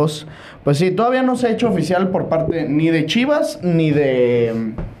 22. Pues sí, todavía no se ha hecho oficial por parte ni de Chivas ni de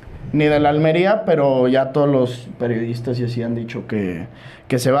la Almería, pero ya todos los periodistas y así han dicho que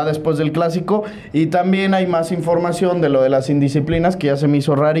se va después del clásico. Y también hay más información de lo de las indisciplinas, que ya se me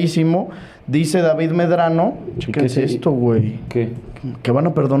hizo rarísimo. Dice David Medrano, ¿qué es esto, güey? ¿Qué? Que van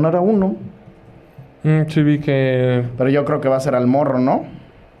a perdonar a uno. Sí, vi que Pero yo creo que va a ser al Morro, ¿no?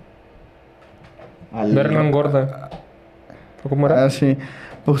 Bernan Gorda. ¿O cómo era? Ah, sí.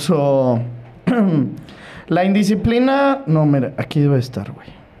 Puso... La indisciplina... No, mira, aquí debe estar, güey.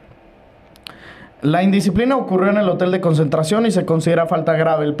 La indisciplina ocurrió en el hotel de concentración y se considera falta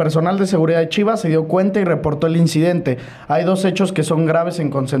grave. El personal de seguridad de Chivas se dio cuenta y reportó el incidente. Hay 2 hechos que son graves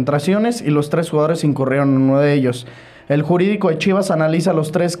en concentraciones y los 3 jugadores incurrieron en uno de ellos. El jurídico de Chivas analiza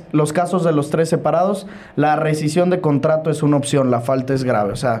los casos de los 3 separados. La rescisión de contrato es una opción, la falta es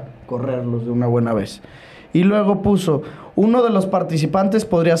grave. O sea, correrlos de una buena vez. Y luego puso, uno de los participantes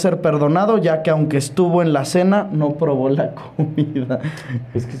podría ser perdonado ya que aunque estuvo en la cena, no probó la comida.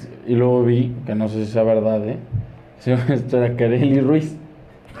 Es que, y luego vi, que no sé si sea verdad, sí, esto era Kareli Ruiz.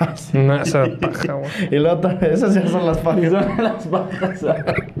 No, esa paja, güey. Y luego también, esas ya son las pajas. Son las bajas.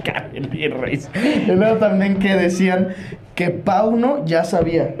 Kareli Ruiz. Y luego también que decían que Pauno ya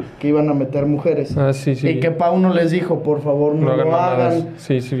sabía que iban a meter mujeres. Ah, sí, sí. Y que Pauno les dijo, por favor, no lo hagan.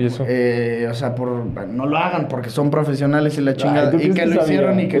 Sí, sí, vi eso. O sea, no lo hagan porque son profesionales y la chingada. Ay, y que lo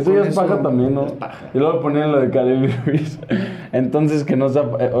hicieron y que eso ya es paja también, ¿no? Y luego ponían lo de Kareli Ruiz. Entonces que no se...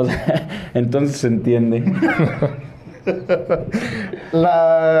 O sea, entonces se entiende.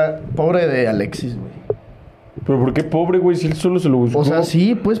 La pobre de Alexis, güey. Pero ¿por qué pobre, güey? Si él solo se lo buscó. O sea,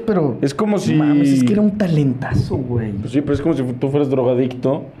 sí, pues, pero... Es como si... Mames, es que era un talentazo, güey. Pues sí, pero es como si tú fueras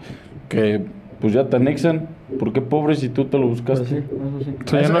drogadicto, que pues ya te anexan. ¿Por qué pobre si tú te lo buscaste? Pues sí, eso sí. O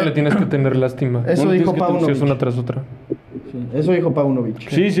sea, ya no le tienes que tener lástima. Eso no dijo tienes que Paunovic. tener una tras otra. Sí, eso dijo Paunovic.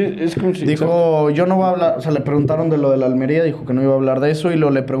 Sí, es como si... Dijo, yo no voy a hablar... O sea, le preguntaron de lo de la Almería, dijo que no iba a hablar de eso. Y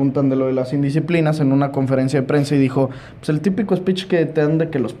luego le preguntan de lo de las indisciplinas en una conferencia de prensa. Y dijo, pues el típico speech que te dan de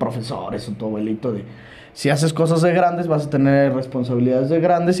que los profesores o tu abuelito de... Si haces cosas de grandes, vas a tener responsabilidades de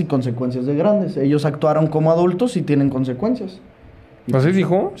grandes y consecuencias de grandes. Ellos actuaron como adultos y tienen consecuencias. Y ¿Así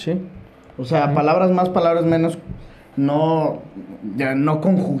dijo? sí. O sea, palabras más, palabras menos. Ya no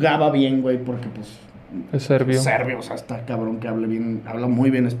conjugaba bien, güey, porque pues... Es serbio. Serbio, o sea, está cabrón que habla muy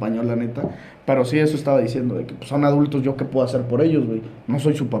bien español, la neta. Pero sí, eso estaba diciendo, de que pues, son adultos, ¿yo qué puedo hacer por ellos, güey? No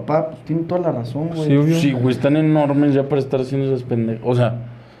soy su papá, pues tiene toda la razón, güey. Sí, obvio. Sí, güey, están enormes ya para estar haciendo esas pendejas. O sea,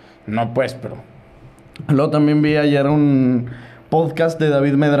 no pues, pero... Luego también vi ayer un podcast de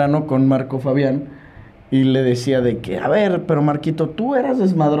David Medrano con Marco Fabián y le decía de que, a ver, pero Marquito, ¿tú eras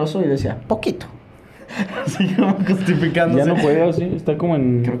desmadroso? Y decía, poquito. Así como justificándose. Ya no juega, sí, está como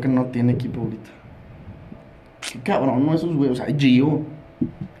en... Creo que no tiene equipo ahorita. Qué cabrón, no esos güeyes. O sea, Gio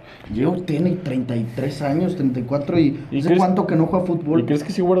tiene 33 años, 34 y no sé cuánto que no juega fútbol. ¿Y crees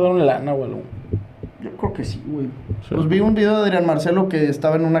que sí guardaron lana o algo? Yo creo que sí, güey. Sí. Pues vi un video de Adrián Marcelo que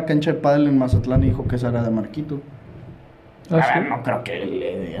estaba en una cancha de pádel en Mazatlán y dijo que esa era de Marquito. ¿Ah, A sí? ver, no creo que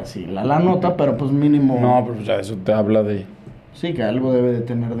le dé así la nota, pero pues mínimo... No, pero ya eso te habla de... Sí, que algo debe de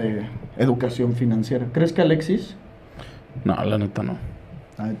tener de educación financiera. ¿Crees que Alexis? No, la neta no.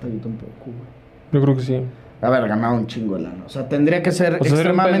 La neta yo tampoco, güey. Yo creo que sí. Haber ganado un chingo de lana. O sea, tendría que ser O sea, ser un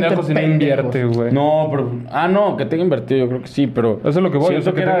extremadamente pendejo si no invierte, güey. No, pero... Ah, no, que tenga invertido, yo creo que sí, pero... Eso es lo que voy, siento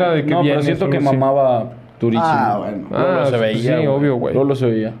o sea, que era- tenga de que No, pero viene, siento que solo sí. mamaba durísimo. Ah, bueno. Luego se pues veía, sí, obvio, güey. Luego se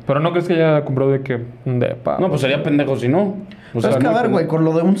veía. Pero no crees que haya comprado de que un depa. No, pues sería pendejo si no. O Pero es que, a no- ver, güey, con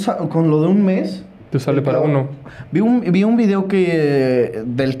lo de un mes... Te sale para uno. Vi un video que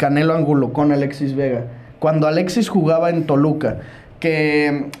del Canelo Angulo con Alexis Vega. Cuando Alexis jugaba en Toluca,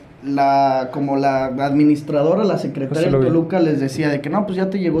 que como la administradora, la secretaria Eso lo de vi. Toluca les decía de que no, pues ya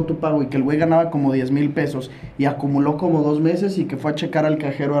te llegó tu pago y que el güey ganaba como 10,000 pesos y acumuló como 2 meses y que fue a checar al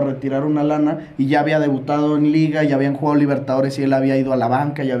cajero a retirar una lana y ya había debutado en liga, ya habían jugado Libertadores y él había ido a la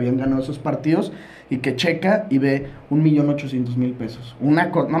banca y habían ganado esos partidos y que checa y ve 1,800,000 pesos. No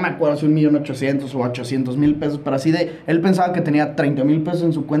me acuerdo si 1,800,000 o 800,000 pesos, pero así de, él pensaba que tenía 30,000 pesos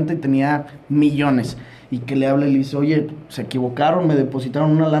en su cuenta y tenía millones. Y que le habla y le dice, oye, se equivocaron, me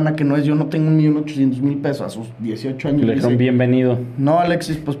depositaron una lana que no es, yo no tengo 1,800,000 pesos a sus 18 años. Y le dijeron dice, bienvenido. no,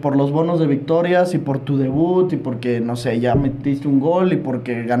 Alexis, pues por los bonos de victorias y por tu debut y porque, no sé, ya metiste un gol y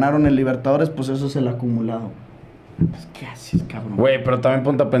porque ganaron el Libertadores, pues eso es el acumulado. Pues, ¿qué haces, cabrón? Güey, pero también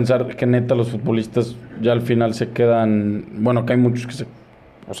ponte a pensar que neta los futbolistas ya al final se quedan... Bueno, que hay muchos que se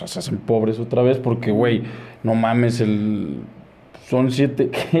hacen pobres otra vez porque, güey, no mames, son 7...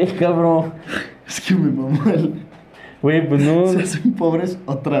 ¿Qué, cabrón? Es que me mamó el... Güey, pues no... Se hacen pobres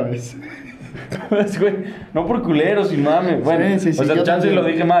otra vez. Pues, güey, no por culeros, sin mames. Bueno, Sí, o sea, yo chance también. lo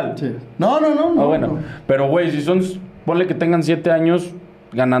dije mal. Sí. No. Ah, bueno. No. Pero, güey, si son... Ponle que tengan 7 años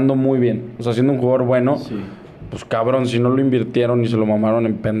ganando muy bien. O sea, siendo un jugador bueno. Sí. Pues, cabrón, si no lo invirtieron y se lo mamaron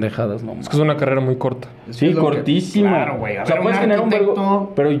en pendejadas, no Es mames. que es una carrera muy corta. Sí, Es lo que- cortísima. Claro, güey. A O sea, ver, puedes un generar un vergo... arquitecto-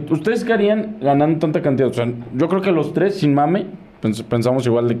 Pero, ¿ustedes qué harían ganando tanta cantidad? O sea, yo creo que los tres, sin mame, pensamos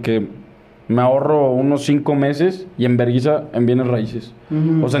igual de que me ahorro unos 5 meses y en vergüenza en bienes raíces.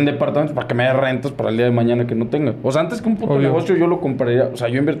 Ujú. O sea, en departamentos para que me dé rentas para el día de mañana que no tenga. O sea, antes que un puto Obvio. negocio yo lo compraría. O sea,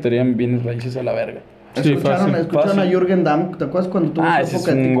 yo invertiría en bienes raíces a la verga. Sí, Escucharon fácil. a Jürgen Damm, ¿te acuerdas cuando tuvo Ah, su ese es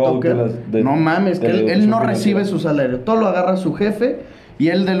época de un GOAT TikToker? de las- de- No mames, que de la él educación no financiera. recibe su salario, todo lo agarra su jefe y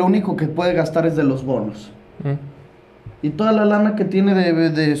él de lo único que puede gastar es de los bonos. Mm. Y toda la lana que tiene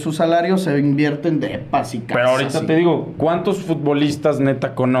de su salario se invierte en depas y casas. Pero ahorita y- te digo, ¿cuántos futbolistas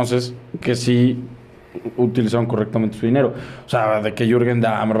neta conoces que sí utilizaron correctamente su dinero. O sea, de que Jürgen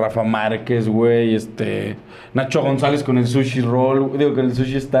Damm, Rafa Márquez, güey, Nacho González con el Sushi Roll, digo, con el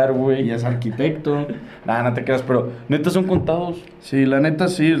Sushi Star, güey. Y es arquitecto. No te creas, pero neta son contados. Sí, la neta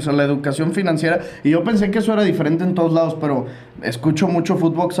sí, o sea, la educación financiera. Y yo pensé que eso era diferente en todos lados, pero escucho mucho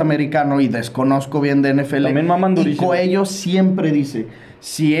fútbol americano y desconozco bien de NFL. También maman durísimo. Y Coelho siempre dice,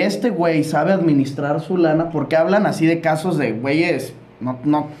 si este güey sabe administrar su lana, porque hablan así de casos de güeyes,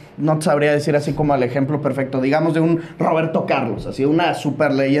 no te sabría decir así como el ejemplo perfecto, digamos de un Roberto Carlos, así una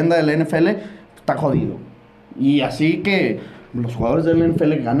super leyenda del NFL, está jodido. Y así que los jugadores del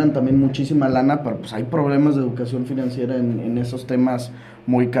NFL ganan también muchísima lana, pero pues hay problemas de educación financiera en esos temas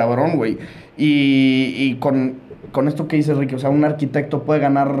muy cabrón, güey. Y con esto que dice Ricky, o sea, un arquitecto puede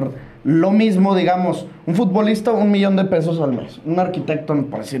ganar lo mismo, digamos, un futbolista $1 millón al mes. Un arquitecto,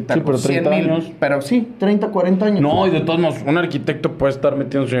 por decirte algo, sí, pero 30 años. Pero sí, 30, 40 años. No, y de todos modos, un arquitecto puede estar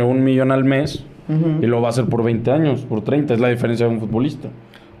metiéndose $1 millón al mes y lo va a hacer por 20 años, por 30. Es la diferencia de un futbolista.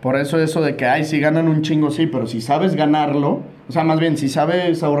 Por eso de que, si ganan un chingo, sí, pero si sabes ganarlo, o sea, más bien, si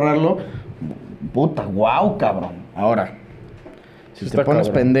sabes ahorrarlo, puta, guau, cabrón. Ahora, si te pones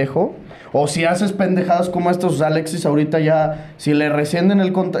pendejo, o si haces pendejadas como estos, o sea, Alexis ahorita ya, si le rescinden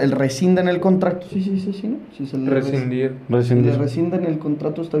el contrato, sí, ¿no? Si se le Rescindir. Si le rescinden el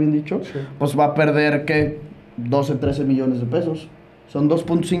contrato, ¿está bien dicho? Sí. Pues va a perder, ¿qué? 12, 13 millones de pesos. Son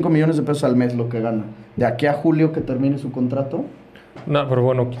 2.5 millones de pesos al mes lo que gana. De aquí a julio que termine su contrato. No, pero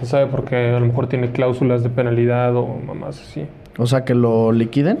bueno, quién sabe, porque a lo mejor tiene cláusulas de penalidad o mamás así. O sea, que lo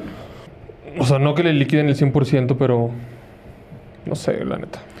liquiden. O sea, no que le liquiden el 100%, pero no sé, la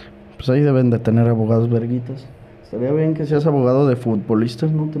neta. Pues ahí deben de tener abogados verguitas. Estaría bien que seas abogado de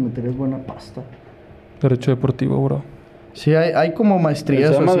futbolistas, ¿no? Te meterías buena pasta. Derecho deportivo, bro. Sí, hay como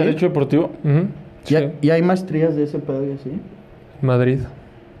maestrías. ¿Se llama así. Derecho Deportivo? Uh-huh. Sí. ¿Y hay maestrías de ese pedo y así? Madrid.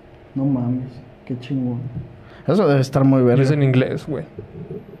 No mames, qué chingón. Eso debe estar muy verga. Y es en inglés, güey.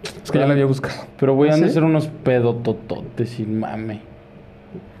 Es que ya la había buscado. Pero, güey, han de ¿Sí? ser unos pedotototes sin mame.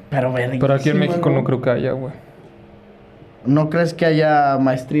 Pero Pero aquí en México no creo que haya, güey. ¿No crees que haya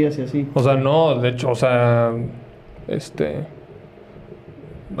maestrías y así? O sea, no, de hecho, o sea,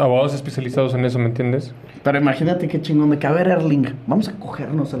 abogados especializados en eso, ¿me entiendes? Pero imagínate qué chingón de que, a ver, Erling, vamos a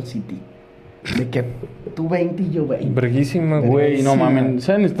cogernos al City. De que tú 20 y yo 20. Verguísima, güey. Güey, no mames.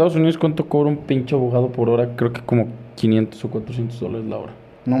 ¿Saben en Estados Unidos cuánto cobra un pinche abogado por hora? Creo que como $500 o $400 la hora.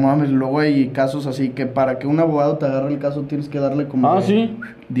 No mames, luego hay casos así que para que un abogado te agarre el caso tienes que darle como sí.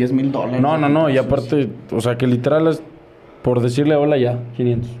 $10,000. No, y aparte, o sea, que literal es por decirle hola ya,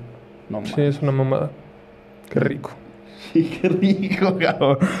 500. No mames. Sí, es una mamada. Qué rico. Sí, qué rico,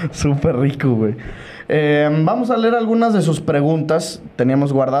 cabrón. Súper rico, güey. Vamos a leer algunas de sus preguntas.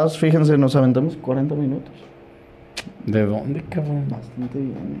 Teníamos guardados, fíjense, nos aventamos 40 minutos. ¿De dónde, cabrón? Bastante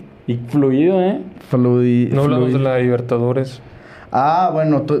bien. Y fluido, ¿eh? No hablamos de la Libertadores.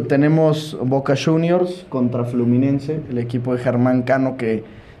 Bueno, tenemos Boca Juniors contra Fluminense, el equipo de Germán Cano que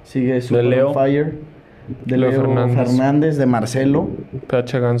sigue super on fire. De Leo Fernández, de Marcelo.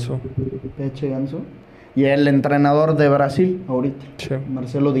 PH Ganso. Y el entrenador de Brasil, ahorita. Sí.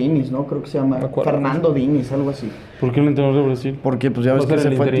 Marcelo Diniz, ¿no? Creo que se llama Fernando Diniz, algo así. ¿Por qué el entrenador de Brasil? Porque pues ya ves que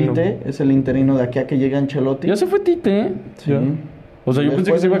se fue Tite, es el interino de aquí a que llega Ancelotti. Ya se fue Tite, ¿eh? Sí. O sea, yo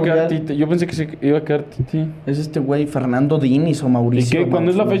pensé que se iba a quedar Tite. Yo pensé que se iba a quedar Tite. Es este güey, Fernando Diniz o Mauricio. ¿Y qué?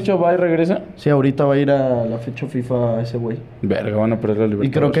 ¿Cuándo es la fecha? ¿Va y regresa? Sí, ahorita va a ir a la fecha FIFA ese güey. Verga, van a perder la libertad.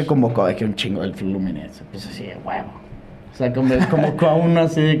 Y creo que convocó de que un chingo del Fluminense. Pues así de huevo. O sea, convocó a uno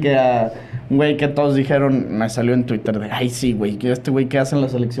así de que a un güey que todos dijeron, me salió en Twitter de, ay sí, güey, que este güey que hace en la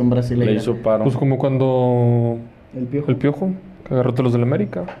selección brasileña. Le hizo paro. Pues como cuando... El Piojo, que agarró todos los del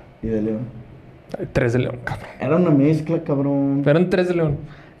América. Y de León. 3 de León, cabrón. Era una mezcla, cabrón. Eran 3 de León.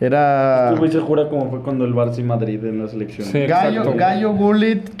 Era... Este güey se jura como fue cuando el Barça y Madrid en la selección. Sí, Gallo,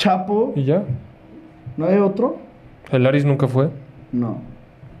 Gullit, Chapo. ¿Y ya? ¿No hay otro? ¿El Aris nunca fue? No.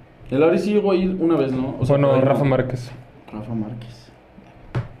 El Ari sí llegó a ir una vez, ¿no? O sea, bueno, pero Rafa no. Márquez. Rafa Márquez.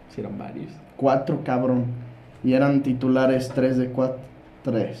 Sí, eran varios. 4, cabrón. Y eran titulares 3 de 4.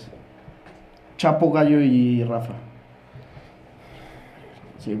 3. Chapo, Gallo y Rafa.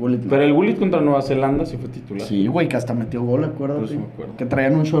 Sí, Gullit. Pero el Gullit contra Nueva Zelanda sí fue titular. Sí, güey, que hasta metió gol, acuérdate. Pues sí me acuerdo. Que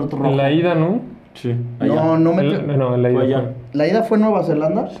traían un short rojo. En la ida, ¿no? Sí. No metió. No, en la ida Fue allá. fue. ¿La ida fue Nueva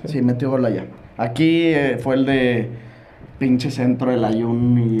Zelanda? Sí, metió gol allá. Aquí fue el de pinche centro del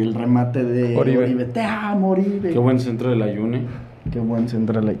Ayun y el remate de Oribe. Te amo, Oribe. Qué buen centro del Ayune. Qué buen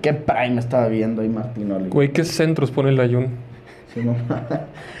centro del Ayun. Qué prime estaba viendo ahí Martinoli. Güey, ¿qué centros pone el Ayun? Sí, no.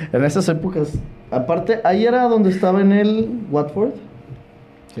 En esas épocas. Aparte, ahí era donde estaba en el Watford.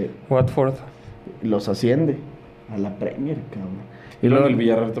 Sí. Watford. Los asciende a la Premier, cabrón. Y Luego luego el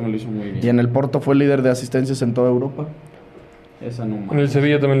Villarreal también lo hizo muy bien. y en el Porto fue líder de asistencias en toda Europa. Esa no En mames. el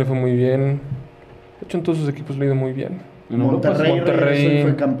Sevilla también le fue muy bien. De hecho, en todos sus equipos le ha ido muy bien. En Europa Monterrey, Monterrey. regresó y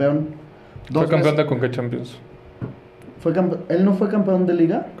fue campeón. Fue campeón veces. de Conca Champions. ¿Él no fue campeón de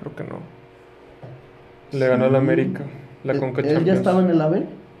liga? Creo que no. Le ganó al América. La Conca Champions. ¿Él ya estaba en el AVE?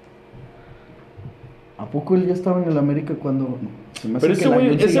 ¿A poco él ya estaba en el América cuando...? No, se me hace Pero que la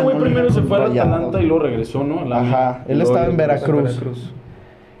Juve ese güey ganó primero Liga se con fue a Rayados. Atalanta y luego regresó, ¿no? Ajá, Y él luego estaba en regresó Veracruz.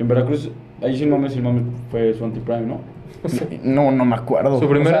 En Veracruz, ahí sin mames fue su antiprime, ¿no? No me acuerdo. Su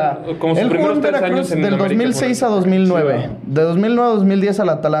primera- como sus él jugó primeros en 3 Veracruz años en del América, 2006 a por 2009. Sí, De 2009 a 2010 al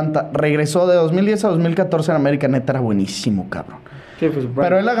Atalanta. Regresó de 2010 a 2014 en América. Neta, era buenísimo, cabrón. Sí, fue su prime.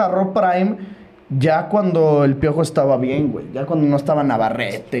 Pero él agarró Prime ya cuando el Piojo estaba bien, güey. Ya cuando no estaba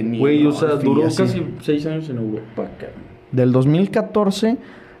Navarrete ni... Güey, o sea, Rolfi, duró así. casi 6 años en Europa, cabrón. Del 2014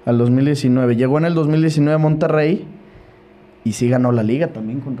 al 2019. Llegó en el 2019 a Monterrey y sí ganó la liga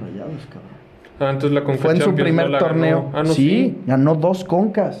también con Rayados, cabrón. Ah, entonces la Conca Fue en su Champions primer no la torneo. ganó. Ah, no, sí, ganó 2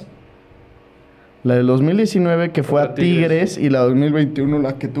 concas. La del 2019 que fue Contra a Tigres Tigres. y la 2021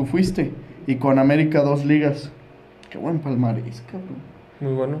 la que tú fuiste. Y con América 2 ligas. Qué buen palmarés, cabrón.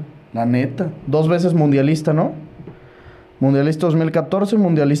 Muy bueno. La neta. 2 veces mundialista, ¿no? Mundialista 2014,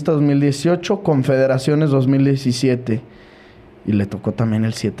 mundialista 2018, Confederaciones 2017. Y le tocó también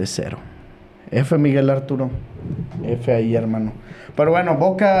el 7-0. F Miguel Arturo. F ahí, hermano. Pero bueno,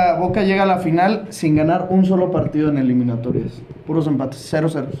 Boca llega a la final sin ganar un solo partido en eliminatorias. Puros empates,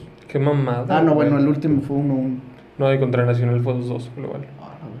 0-0. Qué mamada. Ah, no, güey. bueno, el último fue 1-1. No, y contra Nacional fue 2-2 global.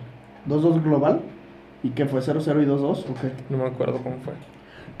 2-2 global. ¿Y qué fue? ¿0-0 y 2-2? Ok. No me acuerdo cómo fue.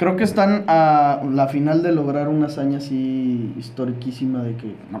 Creo que están a la final de lograr una hazaña así historiquísima de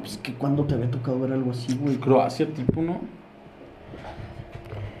que... No, pues que cuando te había tocado ver algo así, güey. Croacia, tipo, ¿no?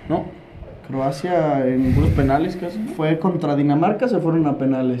 No, Croacia en... puros penales casi. Fue contra Dinamarca, se fueron a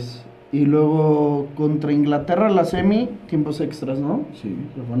penales. Y luego contra Inglaterra la semi, tiempos extras, ¿no? Sí,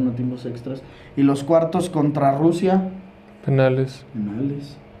 se fueron a tiempos extras. Y los cuartos contra Rusia, Penales.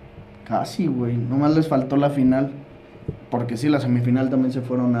 penales. Casi, güey. Nomás les faltó la final. Porque sí, la semifinal también se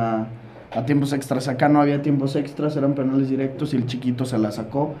fueron a tiempos extras. Acá no había tiempos extras, eran penales directos y el chiquito se la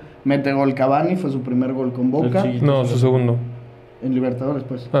sacó. Mete gol Cavani, fue su primer gol con Boca. El chiquito. No, su segundo. En Libertadores,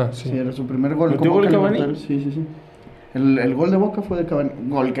 pues. Ah, sí. Sí, era su primer gol. ¿Metió con gol Boca en Cavani? Libertadores. Sí. El gol de Boca fue de Cavani.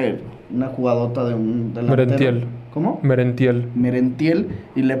 Gol que una jugadota de un delantero. Merentiel. ¿Cómo? Merentiel. Merentiel.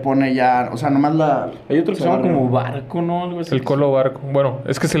 Y le pone ya, o sea, nomás la... Hay otro que se llama barrió. como Barco, ¿no? Algo así. El Colo Barco. Bueno,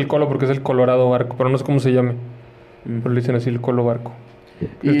 es que es el Colo porque es el Colorado Barco, pero no sé cómo se llame. Pero le dicen así el Colo Barco.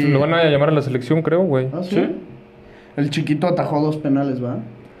 Y- Lo van a llamar a la selección, creo, güey. ¿Ah, sí? ¿Sí? El chiquito atajó 2 penales, ¿va?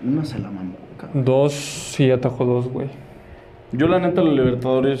 Una se la mamó, cabrón. 2, sí, atajó 2, güey. Yo la neta los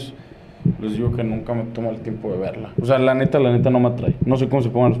Libertadores les digo que nunca me tomo el tiempo de verla. O sea, la neta no me atrae. No sé cómo se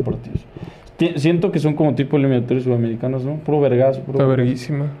pongan los partidos. Siento que son como tipo eliminatorios sudamericanos, ¿no? Puro vergazo. Está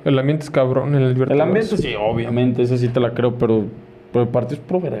verguísima. El ambiente es cabrón en el Libertadores. El ambiente sí, obviamente, esa sí te la creo, pero el partido es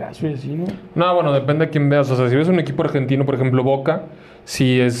puro vergazo y así, ¿no? No, bueno, depende de quién veas. O sea, si ves un equipo argentino, por ejemplo, Boca,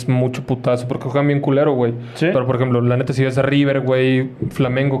 sí es mucho putazo, porque juegan bien culero, güey. ¿Sí? Pero, por ejemplo, la neta, si ves a River, güey,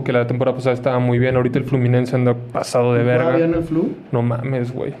 Flamengo, que la temporada pasada estaba muy bien. Ahorita el Fluminense anda pasado de verga. ¿Todavía en el flu? No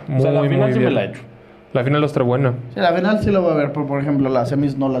mames, güey. O sea, la final sí me bien. la he hecho. La final está buena. Sí, la final sí la voy a ver, pero por ejemplo las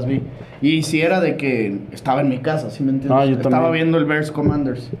semis no las vi. Y si era de que estaba en mi casa, ¿sí me entiendes? Ah, yo Estaba también. viendo el Bears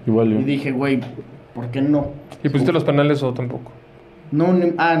Commanders. Igual yo. Y dije, güey, ¿por qué no? ¿Y pusiste los penales o tampoco? No,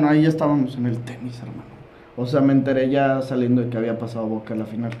 no, ahí ya estábamos en el tenis, hermano. O sea, me enteré ya saliendo de que había pasado Boca en la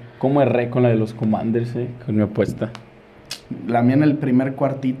final. ¿Cómo erré con la de los Commanders, con mi apuesta? La mía en el primer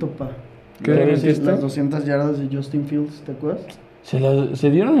cuartito, pa. ¿Qué metiste? Las 200 yardas de Justin Fields, ¿te acuerdas?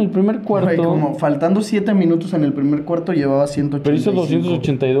 Se dieron en el primer cuarto. Güey, como faltando 7 minutos en el primer cuarto llevaba 185. Pero hizo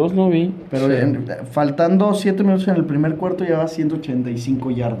 282, no vi. Pero faltando 7 minutos en el primer cuarto llevaba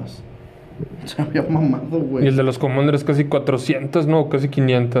 185 yardas. Se había mamado, güey. Y el de los Commanders casi 400, no, casi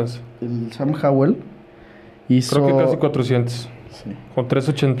 500. El Sam Howell hizo... Creo que casi 400. Sí. O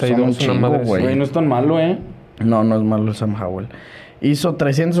 382, Son un una chingo, madre. güey. Güey, no es tan malo, ¿eh? No es malo el Sam Howell. Hizo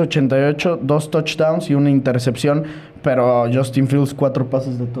 388, 2 touchdowns y una intercepción. Pero Justin Fields 4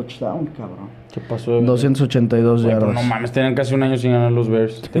 pases de touchdown, cabrón. ¿Qué pasó? 282 Güey, pero yardas. no mames, tenían casi un año sin ganar los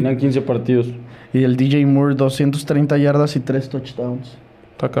Bears. Tenían 15 partidos. Y el DJ Moore 230 yardas y 3 touchdowns.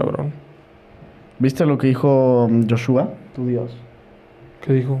 Está cabrón. ¿Viste lo que dijo Joshua? Tu Dios.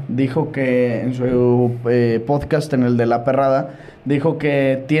 ¿Qué dijo? Dijo que en su podcast, en el de La Perrada, dijo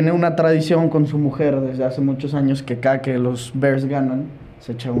que tiene una tradición con su mujer desde hace muchos años que cada que los Bears ganan,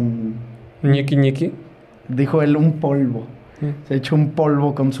 se echa un... Ñiqui Ñiqui. Dijo él un polvo. Se echa un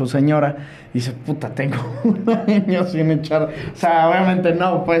polvo con su señora. Y dice, puta, tengo un año sin echar. O sea, obviamente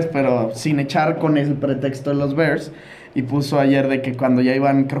no, pues, pero sin echar con el pretexto de los Bears. Y puso ayer de que cuando ya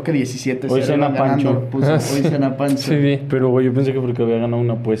iban, creo que 17 hoy cena Pancho. Puso, hoy cena Pancho. Sí, vi. Pero, güey, yo pensé que porque había ganado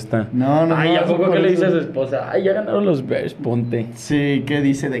una apuesta. No. Ay, ¿a poco por que le eso. dice a su esposa? Ay, ya ganaron los Bears, ponte. Sí, ¿qué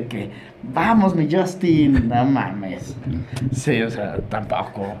dice de que? Vamos, mi Justin. No mames. Sí, o sea,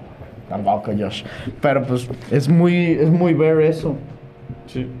 tampoco, Josh. Pero pues es muy Bear eso.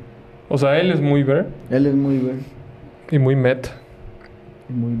 Sí. O sea, él es muy Bear Él es muy Bear. y muy Met.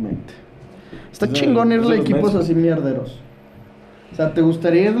 Muy mente. Está Es de- chingón es irle de a los equipos Mets. así mierderos. O sea, ¿te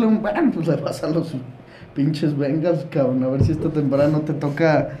gustaría irle un... Bueno, pues le vas a los pinches Bengals, cabrón. A ver si esta temporada no te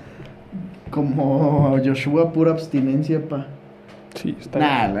toca como Joshua, pura abstinencia, pa. Sí, está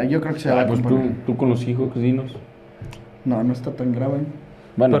Nah, yo creo que se va a Pues componer. tú con los hijos, dinos. No está tan grave.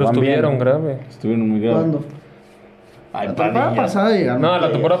 Bueno, Pero van estuvieron bien. grave. Estuvieron muy graves. ¿Cuándo? Ay, La temporada Padilla. pasada llegaron. No,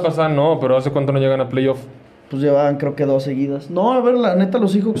 la temporada pasada no, pero ¿hace cuánto no llegan a playoff? Pues llevaban creo que 2 seguidas. No, a ver, la neta,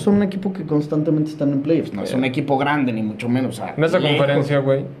 los Seahawks son un equipo que constantemente están en playoffs. No es un equipo grande, ni mucho menos. O sea, En esa lejos. conferencia,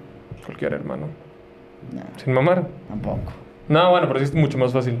 güey, cualquier hermano. Nah, Sin mamar. tampoco. No, bueno, pero sí es mucho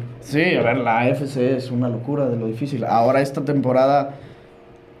más fácil. Sí, a ver, la AFC es una locura de lo difícil. Ahora esta temporada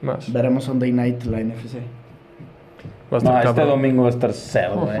Más. veremos Sunday Night la NFC. Va a estar No, este cabrón. domingo va a estar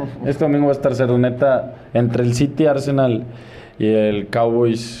cerdo, Este domingo va a estar cerdo, neta. Entre el City, Arsenal y el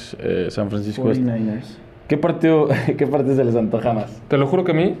Cowboys San Francisco. 49ers. ¿Qué partido se les antoja más? Te lo juro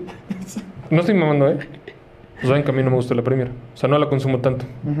que a mí, no estoy mamando, ¿eh? Pues saben que a mí no me gusta la Premier. O sea, no la consumo tanto.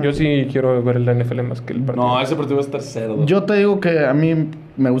 Yo sí quiero ver la NFL más que el partido. No, ese partido va a estar cerdo. Yo te digo que a mí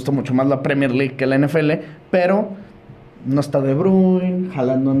me gusta mucho más la Premier League que la NFL, pero no está De Bruyne,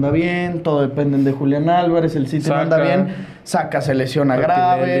 Haaland no anda bien, todo depende de Julián Álvarez, el City no anda Saka. bien, Saka se lesiona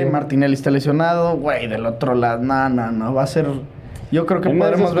Martinelli. grave, Martinelli está lesionado, güey, del otro lado, no, va a ser... Yo creo que En uno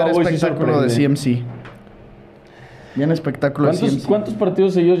de podremos esos ver Cowboys sí espectáculo de sorprende. CMC. Bien espectáculo de CMC. ¿Cuántos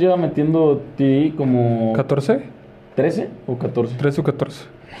partidos ellos lleva metiendo TD? ¿Como ¿14? 13 o 14? 13 o 14.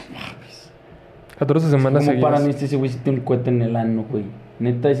 14 semanas Como para seguidas. mí ese güey sí tiene un cohete en el ano, güey.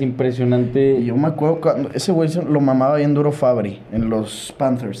 Neta es impresionante. Y yo me acuerdo cuando ese güey lo mamaba bien duro Fabry en los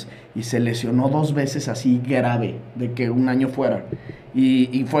Panthers y se lesionó 2 veces así grave de que un año fuera.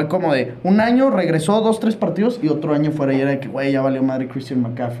 Y fue como de un año, regresó 2, 3 partidos y otro año fuera y era de que, güey, ya valió madre Christian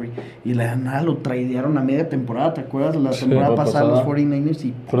McCaffrey. Y la nada lo traidearon a media temporada, ¿te acuerdas? La Sí, temporada la pasada los pasada. 49ers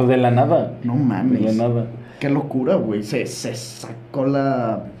y Pero de la nada. no mames. De la nada. Qué locura, güey. Se sacó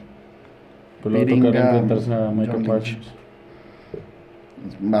la... Pero le va a tocar Piringa, enfrentarse a Michael John Lynch. Parsons.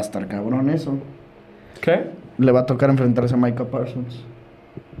 Va a estar cabrón eso. ¿Qué? Le va a tocar enfrentarse a Micah Parsons.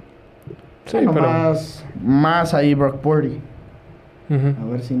 Sí, Bueno, pero... más ahí Brock Purdy. Ujú.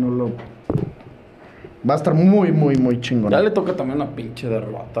 A ver si no lo... Va a estar muy chingón. Ya le toca también una pinche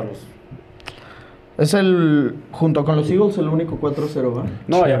derrota a los... Es junto con los Eagles, el único 4-0, ¿va?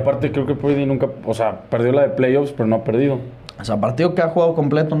 No, y aparte creo que Purdy nunca... O sea, perdió la de playoffs, pero no ha perdido. O sea, partido que ha jugado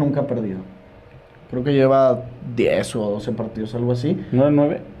completo nunca ha perdido. Creo que lleva 10 o 12 partidos, algo así.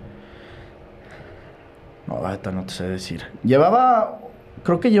 ¿9-9? No, ahorita no te sé decir.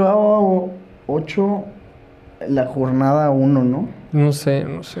 Creo que llevaba 8 la jornada 1, ¿no? No sé.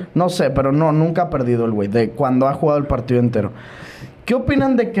 No sé, pero no, nunca ha perdido el güey, de cuando ha jugado el partido entero. ¿Qué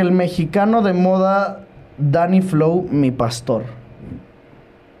opinan de que el mexicano de moda Danny Flow, mi pastor?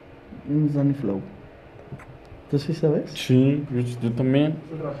 ¿Quién es Danny Flow? ¿Tú sí sabes? Sí, yo también.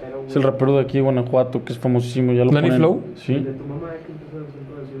 Es el rapero de aquí de Guanajuato, que es famosísimo. Ya lo ¿Danny ponen. Flow? Sí.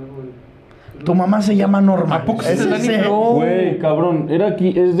 Tu mamá se llama Norma. ¿A poco ¿Es es Danny ese? Flow? Güey, cabrón, era aquí,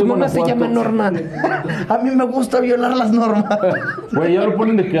 es de Tu mamá se Guanajuato. llama Norma. A mí me gusta violar las normas. Güey, ya lo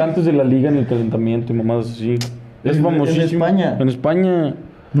ponen de que antes de la liga en el calentamiento y mamadas así. Es ¿En famosísimo. España? En España.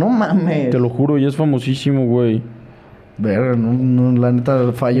 No mames. Te lo juro, y es famosísimo, güey. Ver, no, la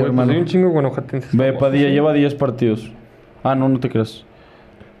neta fallo, Güey, pues hermano. hay un chingo de guanajuatenses. Ve, Padilla, lleva 10 partidos. Ah, no te creas.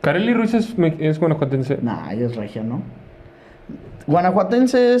 Kareli Ruiz es guanajuatense. Nah, ella es regia, ¿no?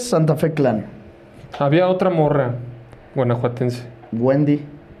 Guanajuatense es Santa Fe Clan. Había otra morra guanajuatense. Wendy.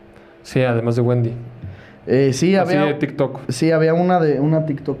 Sí, además de Wendy. Sí, Así había... de TikTok. Sí, había una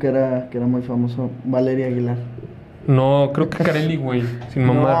tiktokera que era muy famosa, Valeria Aguilar. No, creo que Kareli, güey. Sin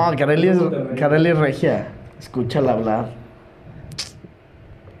mamar. No, Kareli es regia. Escúchala hablar.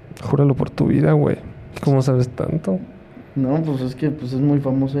 Júralo por tu vida, güey. ¿Cómo sabes tanto? No, pues es que es muy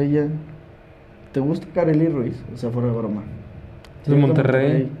famosa ella. ¿Te gusta Kareli Ruiz? O sea, fuera de broma. Es de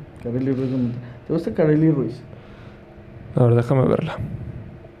Monterrey. Kareli Ruiz de Monterrey. ¿Te gusta Kareli Ruiz? A ver, déjame verla.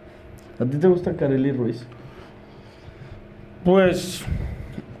 ¿A ti te gusta Kareli Ruiz? Pues,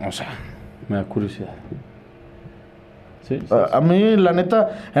 o sea, me da curiosidad. Sí, A mí, la neta,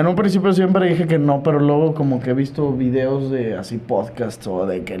 en un principio siempre dije que no, pero luego como que he visto videos de así podcasts o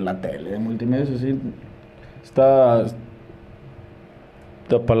de que en la tele, de multimedia, así. Está...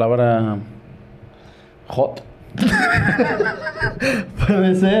 La palabra... hot.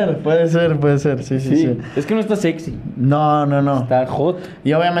 Puede ser, sí. Es que no está sexy. No. Está hot.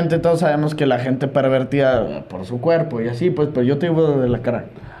 Y obviamente todos sabemos que la gente pervertida por su cuerpo y así, pues, pero yo te digo de la cara.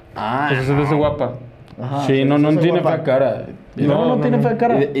 Pues eso es guapa. Ajá, Sí, no tiene guapa. fea cara. No tiene fea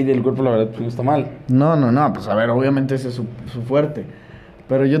cara. Y del cuerpo, la verdad, pues no está mal. No, pues a ver, obviamente ese es su fuerte.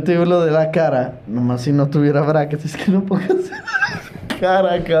 Pero yo te digo lo de la cara, nomás si no tuviera brackets, es que no pongas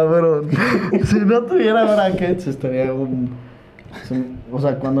cara, cabrón. Si no tuviera brackets, estaría o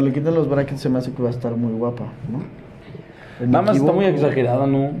sea, cuando le quiten los brackets se me hace que va a estar muy guapa, ¿no? Nada más está muy exagerada,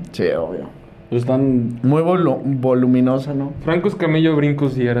 ¿no? Sí, obvio. Están... Muy voluminosa, ¿no? Franco Escamilla,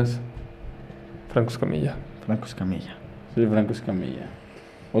 brincos dieras. Franco Escamilla. Franco Escamilla. Sí, Franco Escamilla.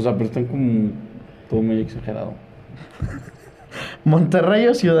 O sea, pero están como... todo muy exagerado. ¿Monterrey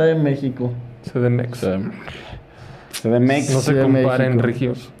o Ciudad de México? CDMX. CDMX. No se Ciudad de comparen, México.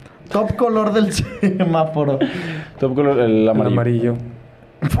 regios. Top color del semáforo. Top color, el El amarillo. amarillo.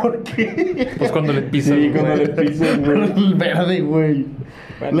 ¿Por qué? Pues cuando le pisas, Sí, güey. cuando le pisas, güey. El verde, güey.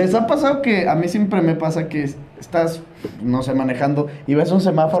 Bueno. ¿Les ha pasado que a mí siempre me pasa que estás, no sé, manejando y ves un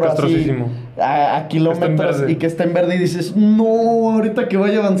semáforo así Castrosísimo. a kilómetros verde. y que está en verde y dices, no, ahorita que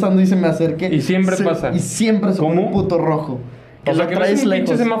vaya avanzando y se me acerque? Y siempre pasa. Y siempre se pone ¿Cómo? un puto rojo. O sea, que ves un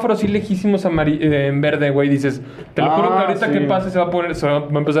pinche semáforo así lejísimos en verde, güey. Dices, te lo juro que ahorita sí. que pase se va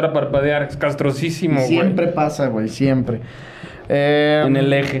a empezar a parpadear. Es castrosísimo, güey. Siempre pasa, güey, siempre. En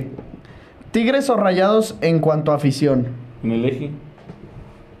el eje. Tigres o Rayados en cuanto a afición. En el eje.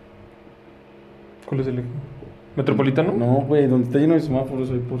 ¿Cuál es el eje? ¿Metropolitano? No, güey, donde está lleno de semáforos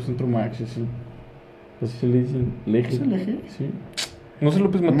ahí por Centro Max, así. Así se le dicen. ¿El eje? ¿Es el eje? Sí. ¿No sé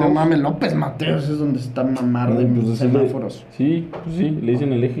López Mateos? No mames, López Mateos es donde está mamar de Pues así semáforos. Sí, pues sí, le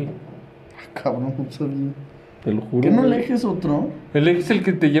dicen el eje. Cabrón, no sabía. Te lo juro. ¿Qué no güey. el eje es otro? El eje es el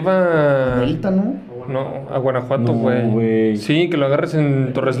que te lleva... Delta, ¿no? No, a Guanajuato, No, güey. güey. Sí, que lo agarres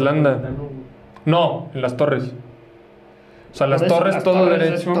en Torreslanda. No, en Las Torres. O sea, Las Por eso, Torres Las todo Torres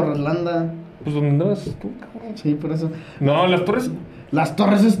derecho. es Torreslanda. Pues ¿dónde vas tú, cabrón? Sí, por eso. No, Las Torres... Las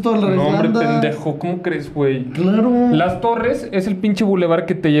Torres es No, hombre, Torreslanda. pendejo. ¿Cómo crees, güey? Claro. Las Torres es el pinche bulevar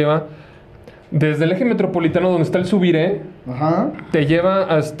que te lleva desde el eje metropolitano donde está el Subiré, Ajá. te lleva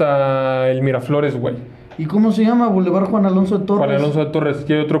hasta el Miraflores, güey. ¿Y cómo se llama? Boulevard Juan Alonso de Torres. Juan Alonso de Torres.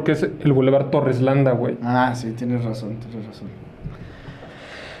 Y hay otro que es el bulevar Torreslanda, güey. Ah, sí, tienes razón.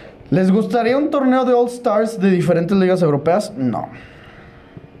 ¿Les gustaría un torneo de All Stars de diferentes ligas europeas? No.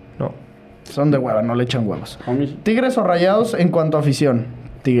 No. Son de hueva, no le echan huevos. A mí, ¿Tigres o Rayados en cuanto a afición?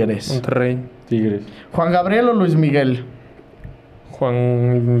 Tigres. Monterrey. Tigres. ¿Juan Gabriel o Luis Miguel?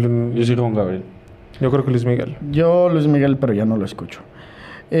 Juan... Yo soy Juan Gabriel. Yo creo que Luis Miguel. Yo Luis Miguel, pero ya no lo escucho.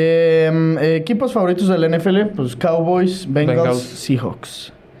 Equipos favoritos del NFL, pues Cowboys, Bengals,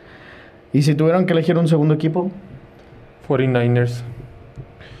 Seahawks. ¿Y si tuvieran que elegir un segundo equipo? 49ers.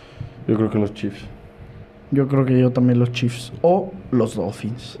 Yo creo que los Chiefs. Yo creo que yo también los Chiefs o los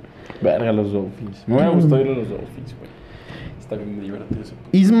Dolphins. Verga, los Dolphins. Me hubiera gustado ir a los Dolphins, güey. Está bien divertido ese.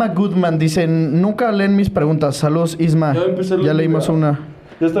 Isma Goodman dice, nunca leen mis preguntas. Saludos, Isma. Ya empecé la Ya leímos liga. una.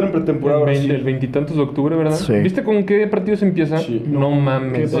 Ya están en pretemporada. El veintitantos de octubre, ¿verdad? Sí. ¿Viste con qué partidos empieza? Sí. No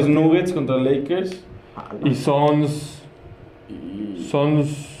mames. Es Nuggets contra Lakers. Y Sons...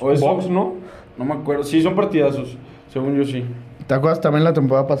 Sons... O eso- Box, ¿no? No me acuerdo. Sí, son partidazos. Según yo, sí. ¿Te acuerdas? También la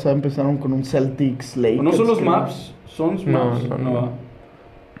temporada pasada empezaron con un Celtics Lakers. ¿No son los creo. Maps? ¿Son los No, Maps? no.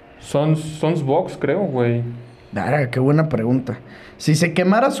 Sons Box, creo, güey. Verga, qué buena pregunta. Si se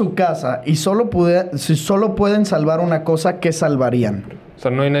quemara su casa y si solo pueden salvar una cosa, ¿qué salvarían? O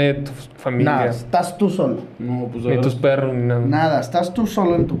sea, no hay nadie de tu familia. Nada, estás tú solo. No, pues Ni tus perros, ni nada. Nada, estás tú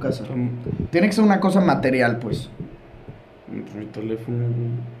solo en tu casa. Tiene que ser una cosa material, pues. Mi teléfono, güey.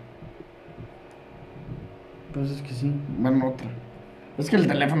 Pues es que sí. Bueno, otra. Es que el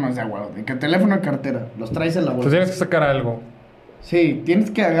teléfono es de agua. De que teléfono y cartera. Los traes en la Pues bolsa. tienes que sacar algo. Sí, tienes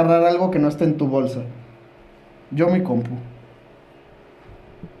que agarrar algo que no esté en tu bolsa. Yo mi compu.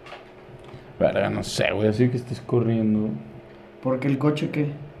 Verga, no sé, güey. Así que estés corriendo. Porque el coche,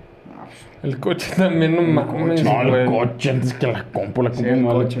 ¿qué? El coche también, no mames, No, güey. el coche antes que la compu. La Sí, compu el me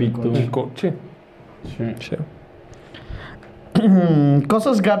vale coche, el pito. coche. El coche. Sí. Sí.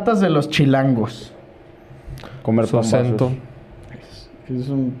 Cosas gatas de los chilangos. Comer Su acento.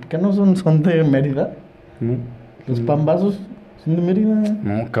 ¿Qué no son de Mérida? ¿No? Los pambazos son de Mérida.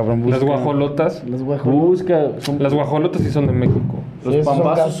 No, cabrón, busca. Las guajolotas. Las guajolotas. Busca. Son... Las guajolotas sí son de México. Los esos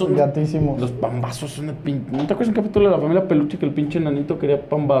pambazos son gatísimos. Los pambazos son de pinche. ¿No te acuerdas en un capítulo de la familia Peluche que el pinche enanito quería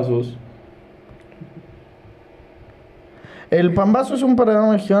pambazos? El pambazo es un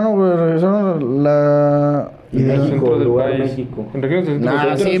paradero mexicano, güey. Regresaron la... En el centro del lugar país. México. En regiones del centro Nah,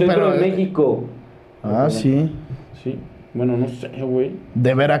 del país. sí, Centro pero- de México. Ah, sí. Sí. Bueno, no sé, güey.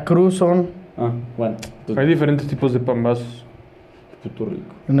 De Veracruz son. Ah, bueno. Hay diferentes tipos de pambazos. Puto rico.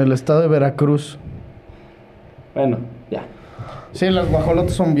 En el estado de Veracruz. Bueno, ya. Sí, las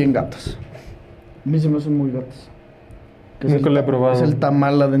guajolotas son bien gatas. A mí se me hacen muy gatas. Que es Nunca el la he ta- probado. Es el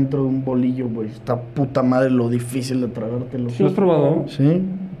tamal adentro de un bolillo, güey. Está puta madre lo difícil de tragártelo. ¿Lo has probado? Sí.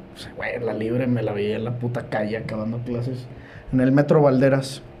 Sí, güey, la libre me la veía en la puta calle acabando clases. En el Metro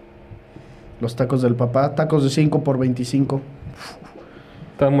Valderas. Los tacos del papá. Tacos de 5 por 25.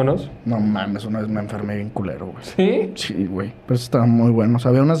 ¿Están buenos? No mames, una vez me enfermé bien culero, güey. ¿Sí? Sí, güey. Pero estaban muy buenos.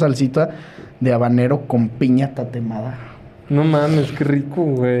 Había una salsita de habanero con piña tatemada. No mames, qué rico,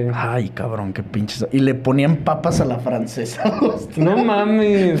 güey. Ay, cabrón, qué pinches. Y le ponían papas a la francesa. No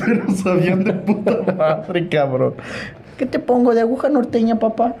mames. Pero sabían de puta madre, cabrón. ¿Qué te pongo? ¿De aguja norteña,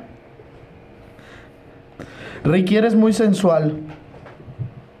 papá? Ricky, eres muy sensual.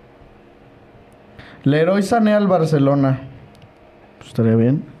 Leroy Sané al Barcelona. Pues estaría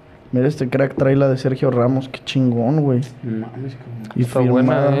bien. Mira, este crack trae la de Sergio Ramos. Qué chingón, güey. No mames, cabrón. Y Está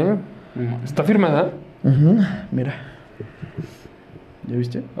firmada. buena, ¿eh? No mames. ¿Está firmada? Ujú, mira. ¿Ya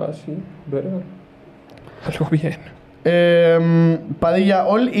viste? Ah, sí. Verga. Algo bien. Padilla,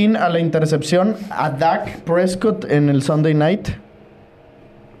 all in a la intercepción a Dak Prescott en el Sunday Night.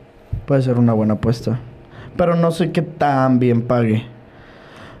 Puede ser una buena apuesta. Pero no sé qué tan bien pague.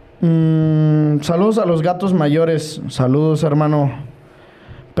 Saludos a los gatos mayores. Saludos, hermano.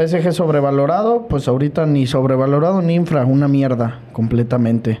 PSG sobrevalorado. Pues ahorita ni sobrevalorado ni infra. Una mierda.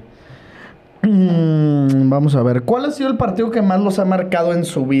 Completamente. Vamos a ver. ¿Cuál ha sido el partido que más los ha marcado en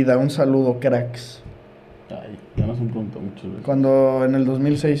su vida? Un saludo, cracks. Ay, ya nos han preguntado muchas veces. Cuando en el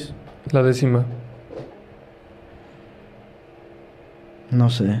 2006. La 10ª. No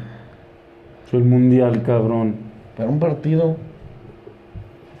sé. Fue el mundial, cabrón. Pero un partido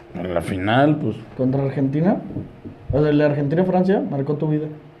En la final, pues. contra Argentina. O sea, la Argentina-Francia marcó tu vida.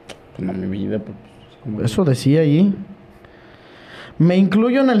 Pues no mi vida, pues. Como... Eso decía allí. Me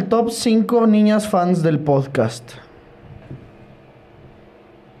incluyo en el top 5 niñas fans del podcast.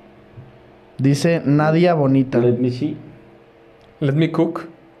 Dice Nadia Bonita. Let me see. Let me cook.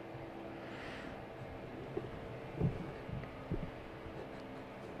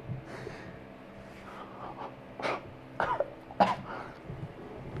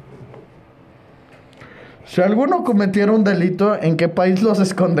 Si alguno cometiera un delito, ¿en qué país los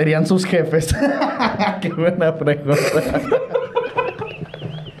esconderían sus jefes? Qué buena pregunta.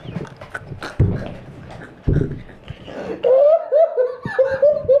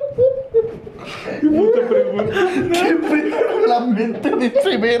 ¿Qué pedo con la mente de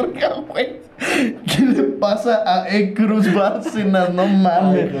ese verga, güey? ¿Qué le pasa a Cruz Bárcenas? No Ay,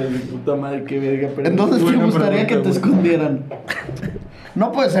 mames. hijo de mi puta madre, qué verga. Pero Entonces, ¿te buena gustaría que pregunta, te güey. escondieran?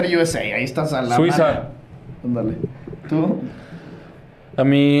 No puede ser USA, ahí estás a la Suiza. mano. Ándale. ¿Tú? A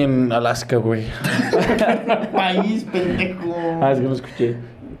mí en Alaska, güey. País, pendejo. Ah, es que no escuché.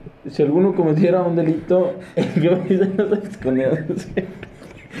 Si alguno cometiera un delito, ¿en qué país nos escondían?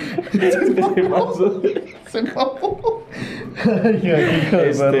 Se pasó. Se mamó. Ay, hijo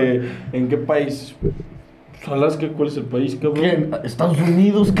de madre. ¿En qué país? Pues Alaska, ¿cuál es el país, cabrón? ¿Qué? Estados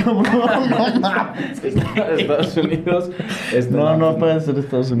Unidos, cabrón. No mames. Estados Unidos. No puede ser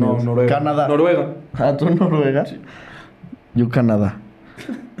Estados Unidos. No, Noruega. Canadá. Noruega. Ah, ¿tú Noruega? Sí. Yo Canadá.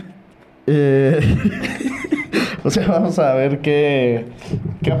 O sea, vamos a ver qué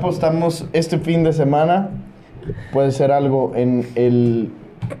apostamos este fin de semana. Puede ser algo en el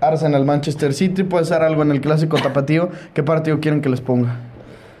Arsenal Manchester City, puede ser algo en el Clásico Tapatío. ¿Qué partido quieren que les ponga?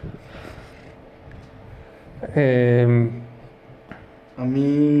 A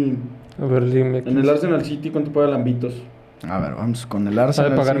mí... A ver, dime. En el Arsenal City, ¿cuánto paga Lambitos? A ver, vamos con el Ha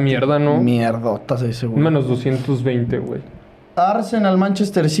Arsenal de pagar City. mierda, ¿no? Mierdotas ese, güey. Menos 220, güey. Arsenal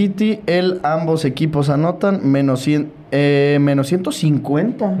Manchester City, ambos equipos anotan menos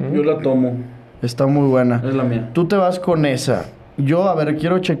 150. Yo la tomo. Está muy buena. Es la mía. Tú te vas con esa. Yo, a ver,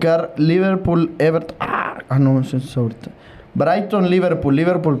 quiero checar Liverpool, Everton. No, eso es ahorita. Brighton, Liverpool.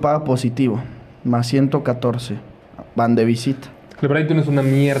 Liverpool paga positivo. Más 114. Van de visita. El Brighton es una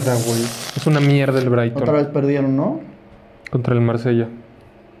mierda, güey. Es una mierda el Brighton. Otra vez perdieron, ¿no? Contra el Marsella.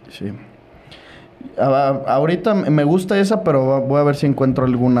 Sí. Ahorita me gusta esa, pero voy a ver si encuentro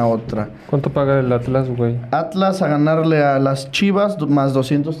alguna otra. ¿Cuánto paga el Atlas, güey? Atlas a ganarle a las Chivas más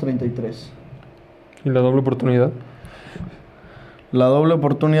 233. ¿Y la doble oportunidad? La doble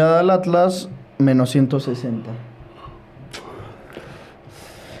oportunidad del Atlas, menos 160.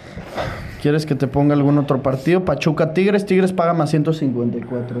 ¿Quieres que te ponga algún otro partido? Pachuca Tigres. Tigres paga más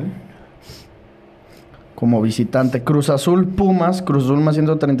 154, ¿eh? Como visitante. Cruz Azul Pumas. Cruz Azul más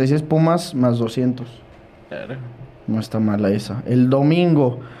 136. Pumas más 200. No está mala esa. El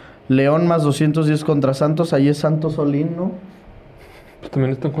domingo, León más 210 contra Santos. Ahí es Santos Solín, ¿no? Pues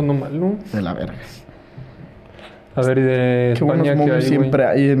también están jugando mal, ¿no? De la verga. A ver, y de Qué buenos España, ¿qué hay, siempre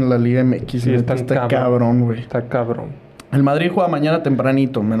hay en la Liga MX. Sí, está cabrón, güey. Está cabrón. El Madrid juega mañana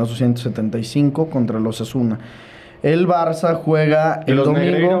tempranito, menos 275 contra el Osasuna. El Barça juega el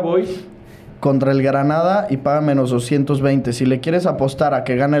domingo contra el Granada y paga menos 220. Si le quieres apostar a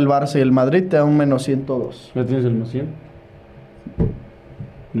que gane el Barça y el Madrid, te da un menos 102. ¿Ya tienes el más 100?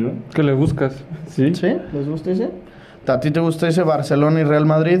 ¿No? ¿Qué le buscas? ¿Sí? ¿Les gusta ese? ¿A ti te gusta ese Barcelona y Real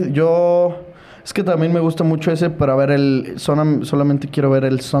Madrid? Es que también me gusta mucho ese, pero a ver, solamente quiero ver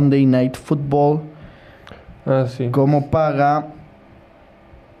el Sunday Night Football. Ah, sí. ¿Cómo paga?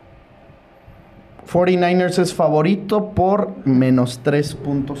 49ers es favorito por menos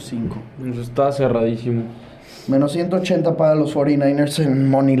 3.5. Pues está cerradísimo. Menos 180 para los 49ers en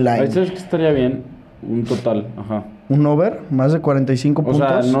Money Line. Ahí sabes que estaría bien. Un total, ajá. ¿Un over? ¿Más de 45 puntos?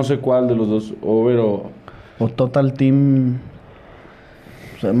 O sea, no sé cuál de los dos. Over o total team.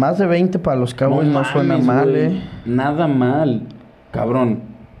 O sea, más de 20 para los Cowboys no suena mal, wey. Nada mal.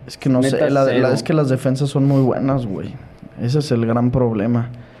 Cabrón. Es que no sé, es que las defensas son muy buenas, güey. Ese es el gran problema.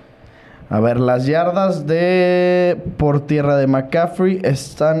 A ver, las yardas por tierra de McCaffrey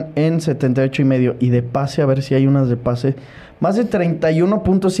están en 78.5. Y de pase, a ver si hay unas de pase. Más de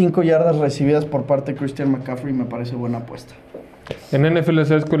 31.5 yardas recibidas por parte de Christian McCaffrey. Me parece buena apuesta. En NFL,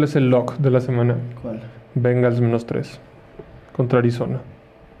 ¿sabes cuál es el lock de la semana? ¿Cuál? Bengals menos 3 contra Arizona.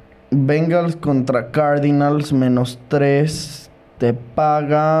 Bengals contra Cardinals menos 3. Te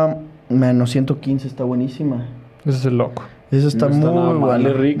paga menos 115. Está buenísima. Ese es el lock. Esa está muy buena.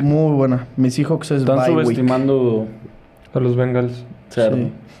 Muy buena. Mis Seahawks es están subestimando a los Bengals. Cerdo.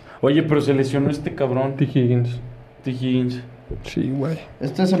 Sí. Oye, pero se lesionó este cabrón. T. Higgins. Sí, güey.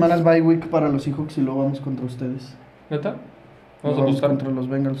 Esta semana es bye week para los Seahawks y luego vamos contra ustedes. ¿Neta? Vamos contra los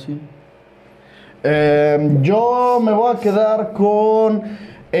Bengals, sí. Yo me voy a quedar con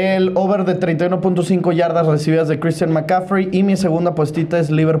el over de 31.5 yardas recibidas de Christian McCaffrey. Y mi segunda puestita es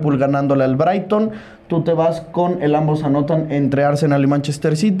Liverpool ganándole al Brighton. Tú te vas con el ambos anotan entre Arsenal y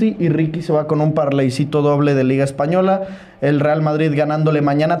Manchester City. Y Ricky se va con un parlaycito doble de Liga Española. El Real Madrid ganándole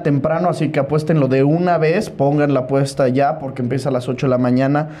mañana temprano. Así que apuéstenlo de una vez. Pongan la apuesta ya porque empieza a las 8 de la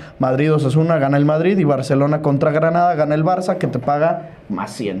mañana. Madrid-Osasuna gana el Madrid. Y Barcelona contra Granada gana el Barça, que te paga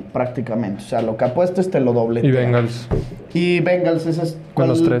más 100 prácticamente. O sea, lo que apuestes te lo doble. Y Bengals. Ese es...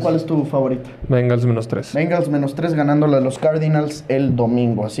 ¿Cuál es tu favorito? Bengals menos 3. Bengals menos 3 ganándole a los Cardinals el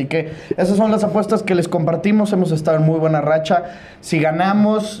domingo. Así que esas son las apuestas que les compartimos. Hemos estado en muy buena racha. Si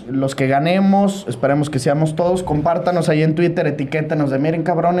ganamos, los que ganemos, esperemos que seamos todos, compártanos ahí en Twitter, etiquétanos de miren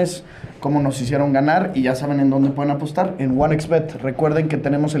cabrones cómo nos hicieron ganar y ya saben en dónde pueden apostar, en OneXBet. Recuerden que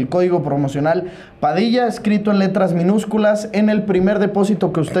tenemos el código promocional Padilla escrito en letras minúsculas. En el primer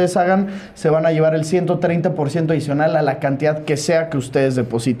depósito que ustedes hagan se van a llevar el 130% adicional a la cantidad que sea que ustedes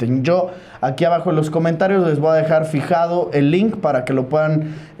depositen. Yo aquí abajo en los comentarios les voy a dejar fijado el link para que lo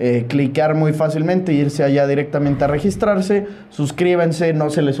puedan cliquear muy fácilmente e irse allá directamente a registrarse. Suscríbanse, no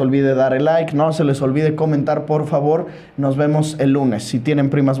se les olvide dar el like, no se les olvide comentar, por favor. Nos vemos el lunes. Si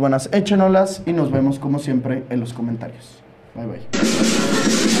tienen primas buenas, échenolas y nos vemos como siempre en los comentarios. Bye bye.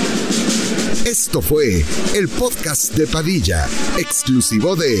 Esto fue el podcast de Padilla,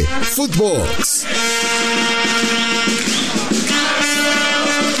 exclusivo de Footbox.